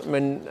det selv,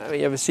 men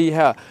jeg vil sige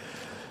her,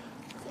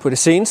 på det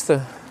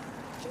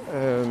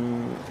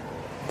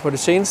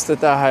seneste,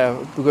 der har jeg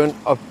begyndt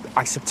at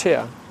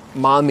acceptere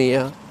meget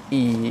mere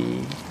i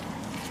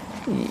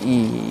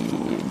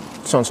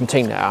sådan som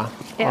tingene er.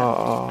 Ja.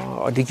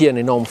 Og det giver en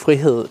enorm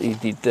frihed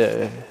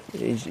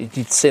i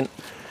dit sind,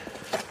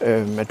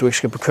 at du ikke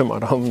skal bekymre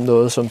dig om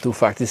noget, som du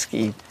faktisk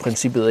i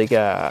princippet ikke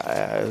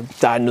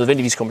der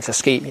nødvendigvis kommer til at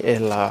ske,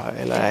 eller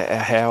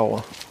er herover.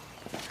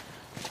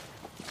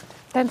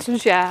 Den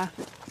synes jeg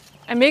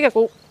er mega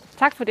god.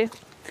 Tak for det.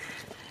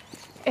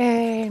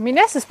 Min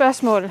næste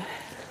spørgsmål,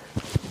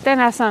 den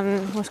er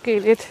sådan måske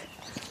lidt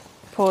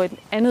på et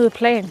andet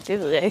plan, det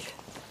ved jeg ikke.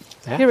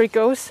 Ja. Here it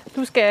goes.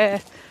 Du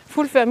skal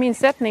fuldføre min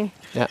sætning.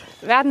 Ja.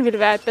 Verden ville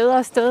være et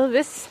bedre sted,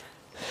 hvis...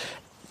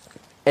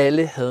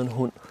 Alle havde en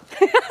hund.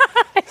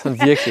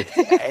 Sådan virkelig.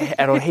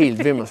 Er du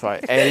helt vimmersvej?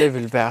 Alle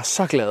ville være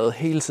så glade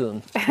hele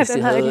tiden, hvis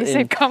de havde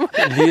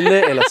en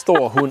lille eller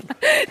stor hund.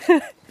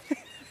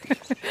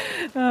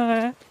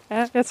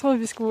 Ja, jeg troede,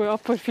 vi skulle op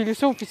på et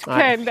filosofisk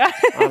plan der.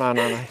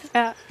 Nej.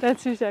 Ja, den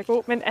synes jeg er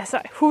god. Men altså,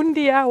 hunde,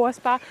 de er jo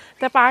også bare...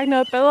 Der er bare ikke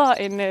noget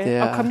bedre, end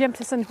at komme hjem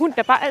til sådan en hund,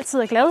 der bare altid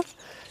er glad.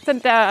 Den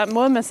der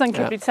måde, man sådan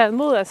kan blive taget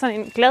imod af sådan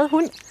en glad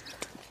hund.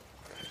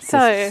 Så,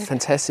 det er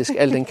fantastisk,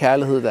 al den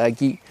kærlighed, der er at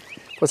give.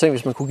 Prøv at tænke,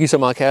 hvis man kunne give så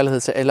meget kærlighed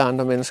til alle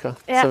andre mennesker,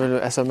 så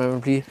ville man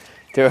ville blive...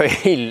 Det var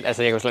helt...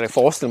 Altså, jeg kan slet ikke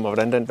forestille mig,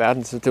 hvordan den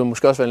verden... Det ville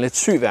måske også være en lidt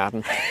syg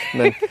verden.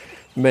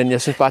 Men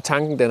jeg synes bare,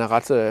 tanken, den er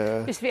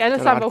ret... Hvis vi alle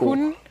sammen var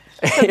hunde,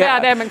 Så hver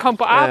dag, man kom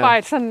på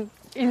arbejde, sådan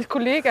ens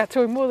kollega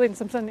tog imod en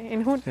som sådan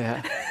en hund. Ja.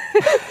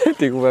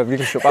 Det kunne være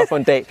virkelig sjovt. Bare for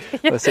en dag,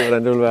 og se,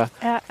 hvordan det ville være.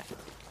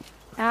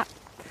 Ja.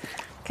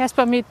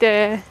 Kasper, mit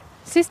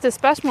sidste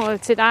spørgsmål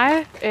til dig,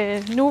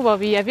 nu hvor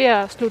vi er ved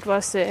at slutte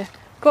vores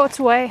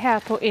gåtur af her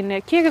på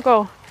en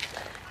kirkegård.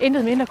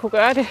 Intet mindre kunne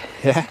gøre det.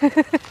 Ja.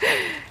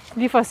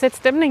 Lige for at sætte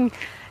stemningen.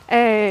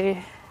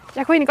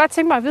 Jeg kunne egentlig godt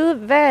tænke mig at vide,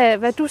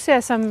 hvad du ser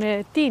som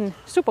din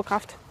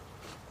superkraft.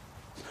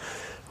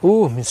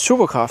 Min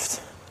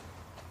superkraft.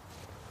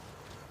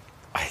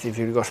 Det er et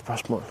virkelig godt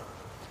spørgsmål.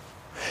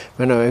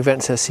 Man er jo ikke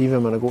vant til at sige, hvad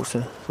man er god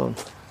til. Sådan.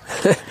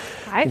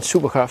 Nej. En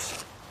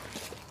superkraft.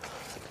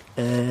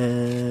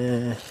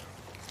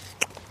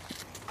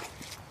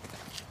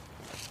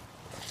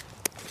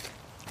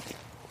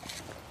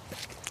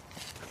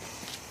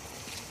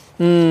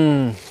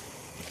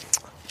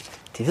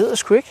 Det ved jeg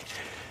sgu ikke,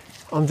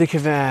 om det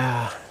kan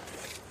være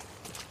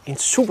en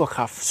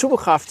superkraft.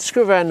 Superkraft, det skal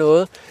jo være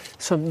noget,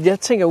 som jeg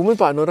tænker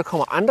umiddelbart noget, der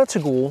kommer andre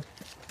til gode.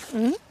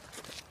 Mm.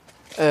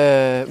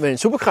 Men en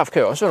superkraft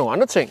kan jo også være nogle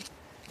andre ting.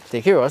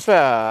 Det kan jo også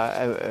være,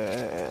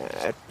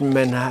 at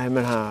man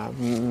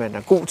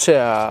er god til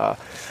at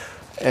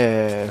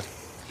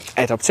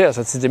adaptere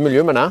sig til det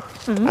miljø, man er.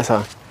 Mm-hmm.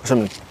 Altså,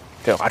 det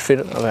er jo ret fedt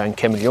at være en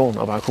kameleon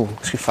og bare kunne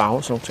skifte farve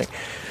og sådan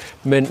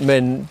noget.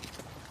 Men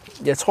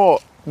jeg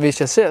tror, hvis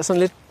jeg ser sådan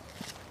lidt,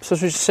 så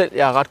synes jeg selv,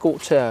 jeg er ret god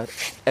til at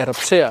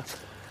adaptere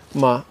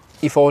mig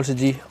i forhold til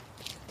de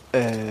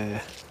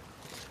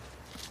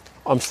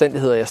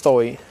omstændigheder, jeg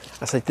står i.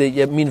 Altså,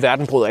 min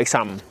verden bryder ikke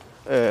sammen.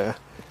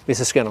 Hvis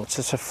der sker noget,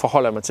 så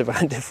forholder jeg mig til,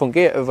 hvordan det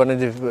fungerer, hvordan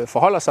det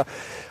forholder sig,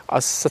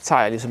 og så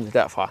tager jeg ligesom det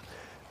derfra.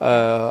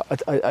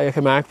 Og jeg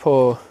kan mærke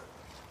på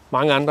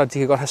mange andre, de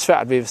kan godt have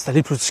svært ved, hvis der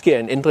lige pludselig sker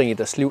en ændring i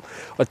deres liv,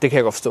 og det kan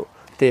jeg godt forstå.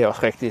 Det er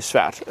også rigtig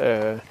svært.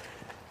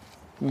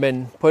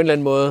 Men på en eller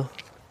anden måde,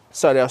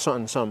 så er det også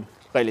sådan, som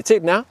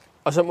realiteten er,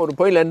 og så må du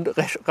på en eller anden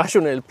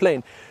rationel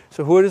plan,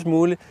 så hurtigst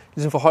muligt,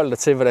 ligesom forholde dig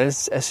til, hvordan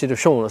er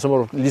situationen, og så må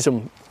du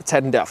ligesom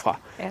tage den derfra.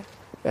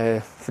 Ja.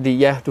 Fordi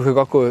ja, du kan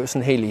godt gå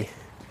sådan helt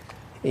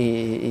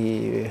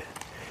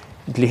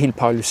blive helt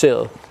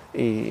paralyseret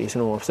i sådan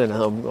nogle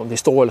omstændigheder, om det er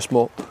store eller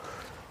små.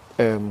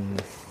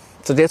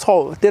 Så det, jeg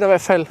tror, det er der i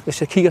hvert fald,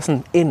 hvis jeg kigger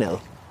sådan indad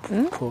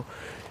på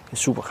en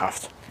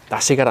superkraft. Der er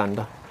sikkert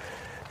andre.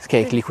 Det skal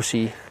jeg ikke lige kunne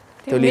sige.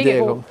 Det var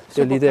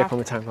lige det, jeg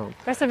kom i tanke om.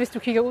 Hvad så, hvis du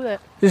kigger ud af?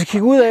 Hvis jeg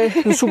kigger ud af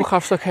en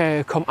superkraft, så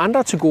kan komme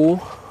andre til gode.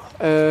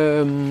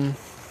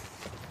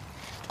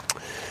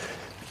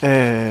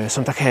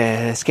 Som der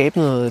kan skabe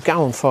noget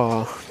gavn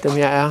for dem,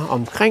 jeg er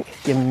omkring.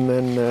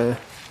 Jamen,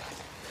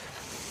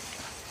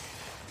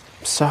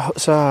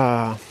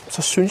 så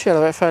synes jeg da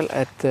i hvert fald,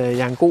 at jeg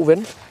er en god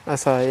ven.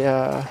 Altså,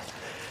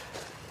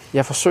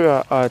 jeg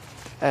forsøger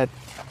at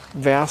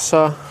være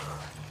så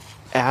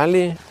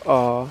ærlig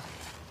og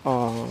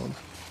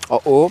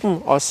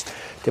åben også.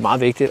 Det er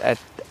meget vigtigt,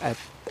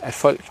 at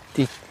folk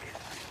de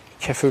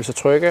kan føle sig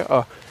trygge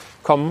og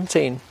komme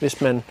til en,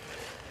 hvis man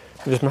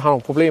har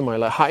nogle problemer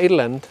eller har et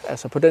eller andet.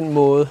 Altså på den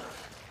måde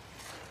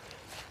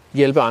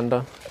hjælpe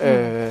andre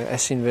af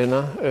sine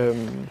venner.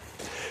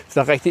 Så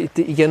der er rigtig,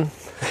 igen,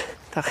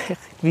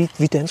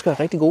 vi danskere er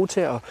rigtig gode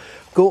til at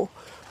gå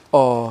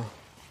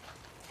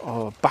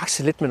og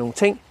bakse lidt med nogle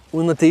ting,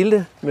 uden at dele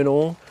det med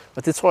nogen.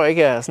 Og det tror jeg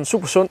ikke er sådan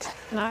super sundt.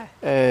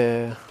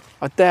 Nej.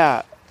 Og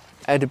der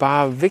er det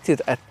bare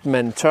vigtigt, at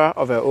man tør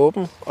at være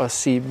åben og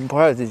sige,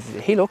 prøv at det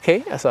er helt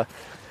okay. Altså,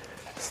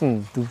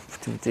 sådan,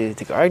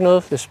 det gør ikke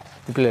noget, hvis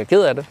du bliver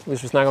ked af det,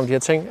 hvis vi snakker om de her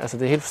ting. Altså,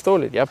 det er helt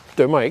forståeligt. Jeg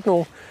dømmer ikke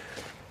nogen.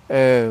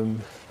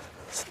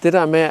 Så det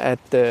der med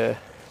at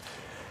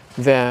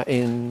være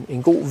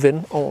en god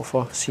ven over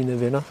for sine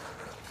venner.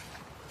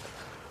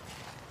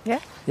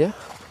 Ja.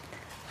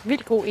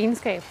 Vildt god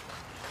egenskab.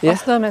 Ja.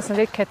 Også noget, man sådan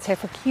lidt kan tage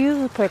for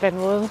givet på en eller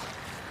anden måde.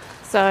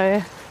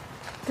 Så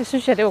det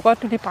synes jeg, det var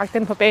godt, du lige bragte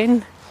den på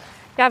banen.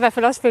 Jeg har i hvert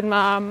fald også følt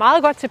mig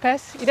meget godt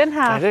tilpas i den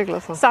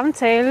her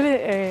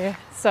samtale.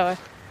 Så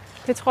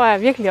det tror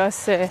jeg virkelig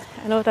også er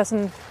noget, der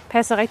sådan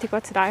passer rigtig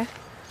godt til dig.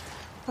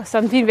 Og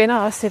som dine venner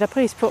også sætter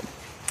pris på.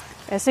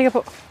 Er jeg sikker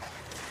på.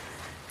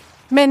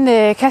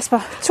 Men Kasper,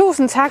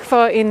 tusind tak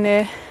for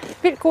en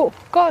vildt god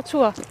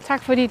gåtur.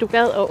 Tak fordi du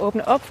gad at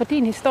åbne op for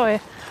din historie.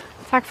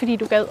 Tak fordi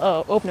du gad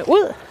at åbne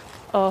ud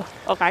og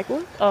række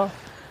ud og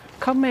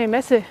komme med en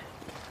masse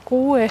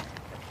gode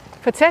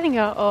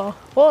fortællinger og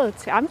råd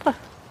til andre.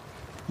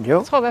 Jo.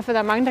 Jeg tror i hvert fald,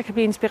 der er mange, der kan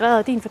blive inspireret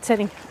af din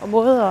fortælling og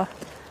måde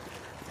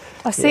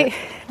at se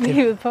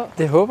livet på.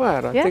 Det håber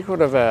jeg da. Ja. Det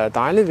kunne da være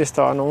dejligt, hvis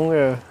der var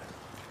nogen,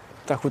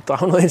 der kunne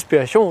drage noget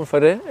inspiration for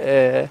det.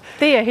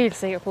 Det er jeg helt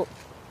sikker på.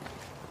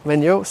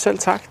 Men jo, selv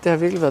tak. Det har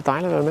virkelig været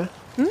dejligt at være med.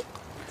 Mm.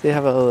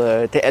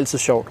 Det er altid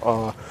sjovt.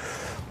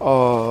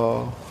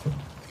 Og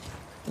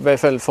i hvert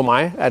fald for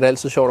mig er det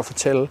altid sjovt at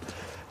fortælle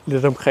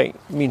lidt omkring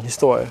min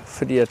historie.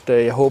 Fordi at,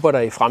 jeg håber der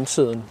i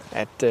fremtiden,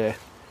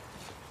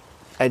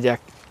 at jeg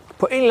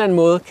på en eller anden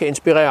måde kan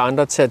inspirere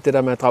andre til at det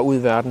der med at drage ud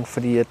i verden.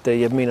 Fordi at,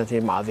 jeg mener, det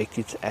er meget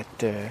vigtigt,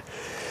 at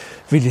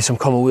vi ligesom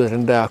kommer ud af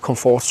den der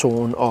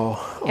komfortzone og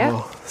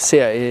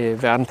ser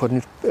verden på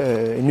en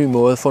ny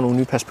måde, får nogle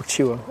nye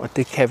perspektiver. Og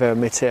det kan være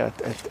med til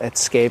at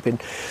skabe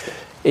en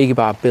ikke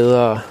bare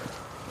bedre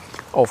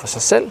over for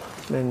sig selv,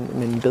 men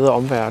en bedre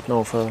omverden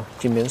over for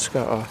de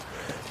mennesker og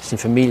sin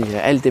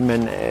familie. Alt det,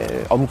 man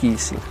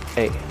omgives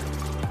af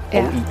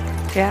og i.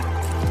 Ja,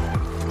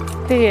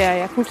 det er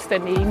jeg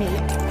fuldstændig enig i.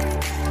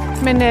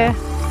 Men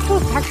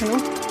tusind tak for nu.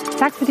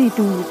 Tak fordi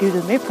du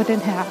lyttede med på den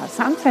her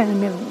samtale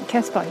mellem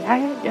Kasper og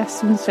jeg. Jeg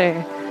synes,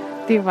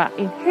 det var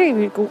en helt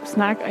vildt god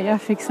snak, og jeg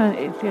fik sådan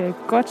et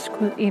godt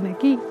skud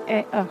energi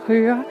af at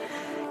høre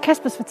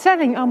Kaspers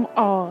fortælling om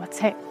at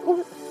tage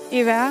ud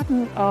i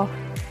verden og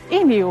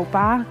egentlig jo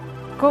bare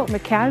gå med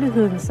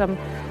kærligheden,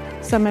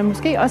 som man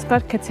måske også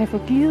godt kan tage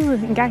for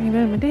givet en gang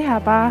imellem. Men det her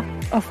bare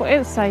at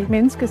forelske sig i et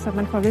menneske, som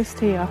man får lyst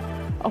til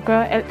at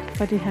gøre alt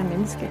for det her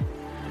menneske.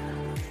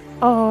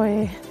 Og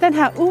den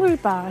her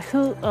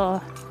umiddelbarhed og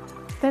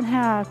den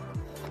her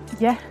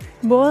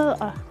måde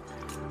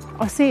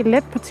at se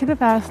let på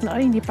tilværelsen og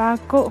egentlig bare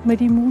gå med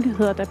de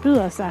muligheder, der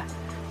byder sig,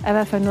 er i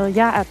hvert fald noget,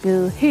 jeg er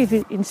blevet helt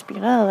vildt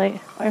inspireret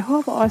af. Og jeg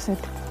håber også,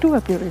 at du er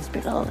blevet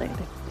inspireret af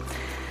det.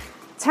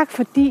 Tak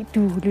fordi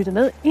du lyttede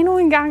med endnu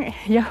en gang.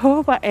 Jeg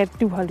håber, at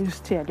du har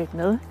lyst til at lytte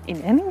med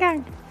en anden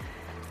gang.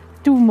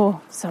 Du må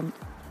som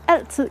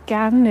altid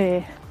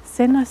gerne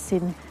sende os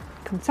en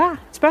kommentar,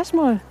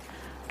 spørgsmål.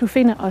 Du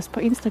finder os på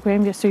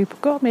Instagram ved at søge på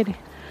Gå Med Det.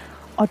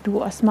 Og du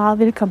er også meget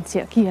velkommen til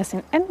at give os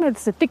en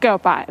anmeldelse. Det gør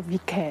bare, at vi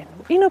kan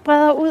nå endnu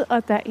bredere ud,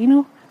 og der er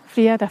endnu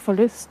flere, der får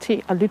lyst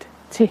til at lytte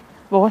til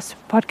vores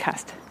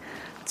podcast.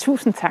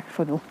 Tusind tak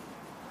for nu.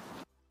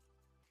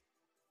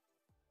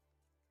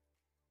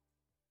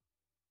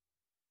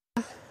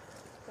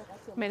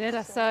 Men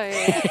ellers så...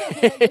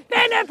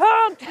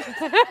 Vendepunkt!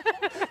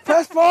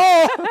 Pas på!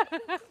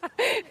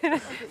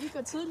 I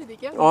går tydeligt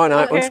igennem.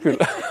 Nej, undskyld.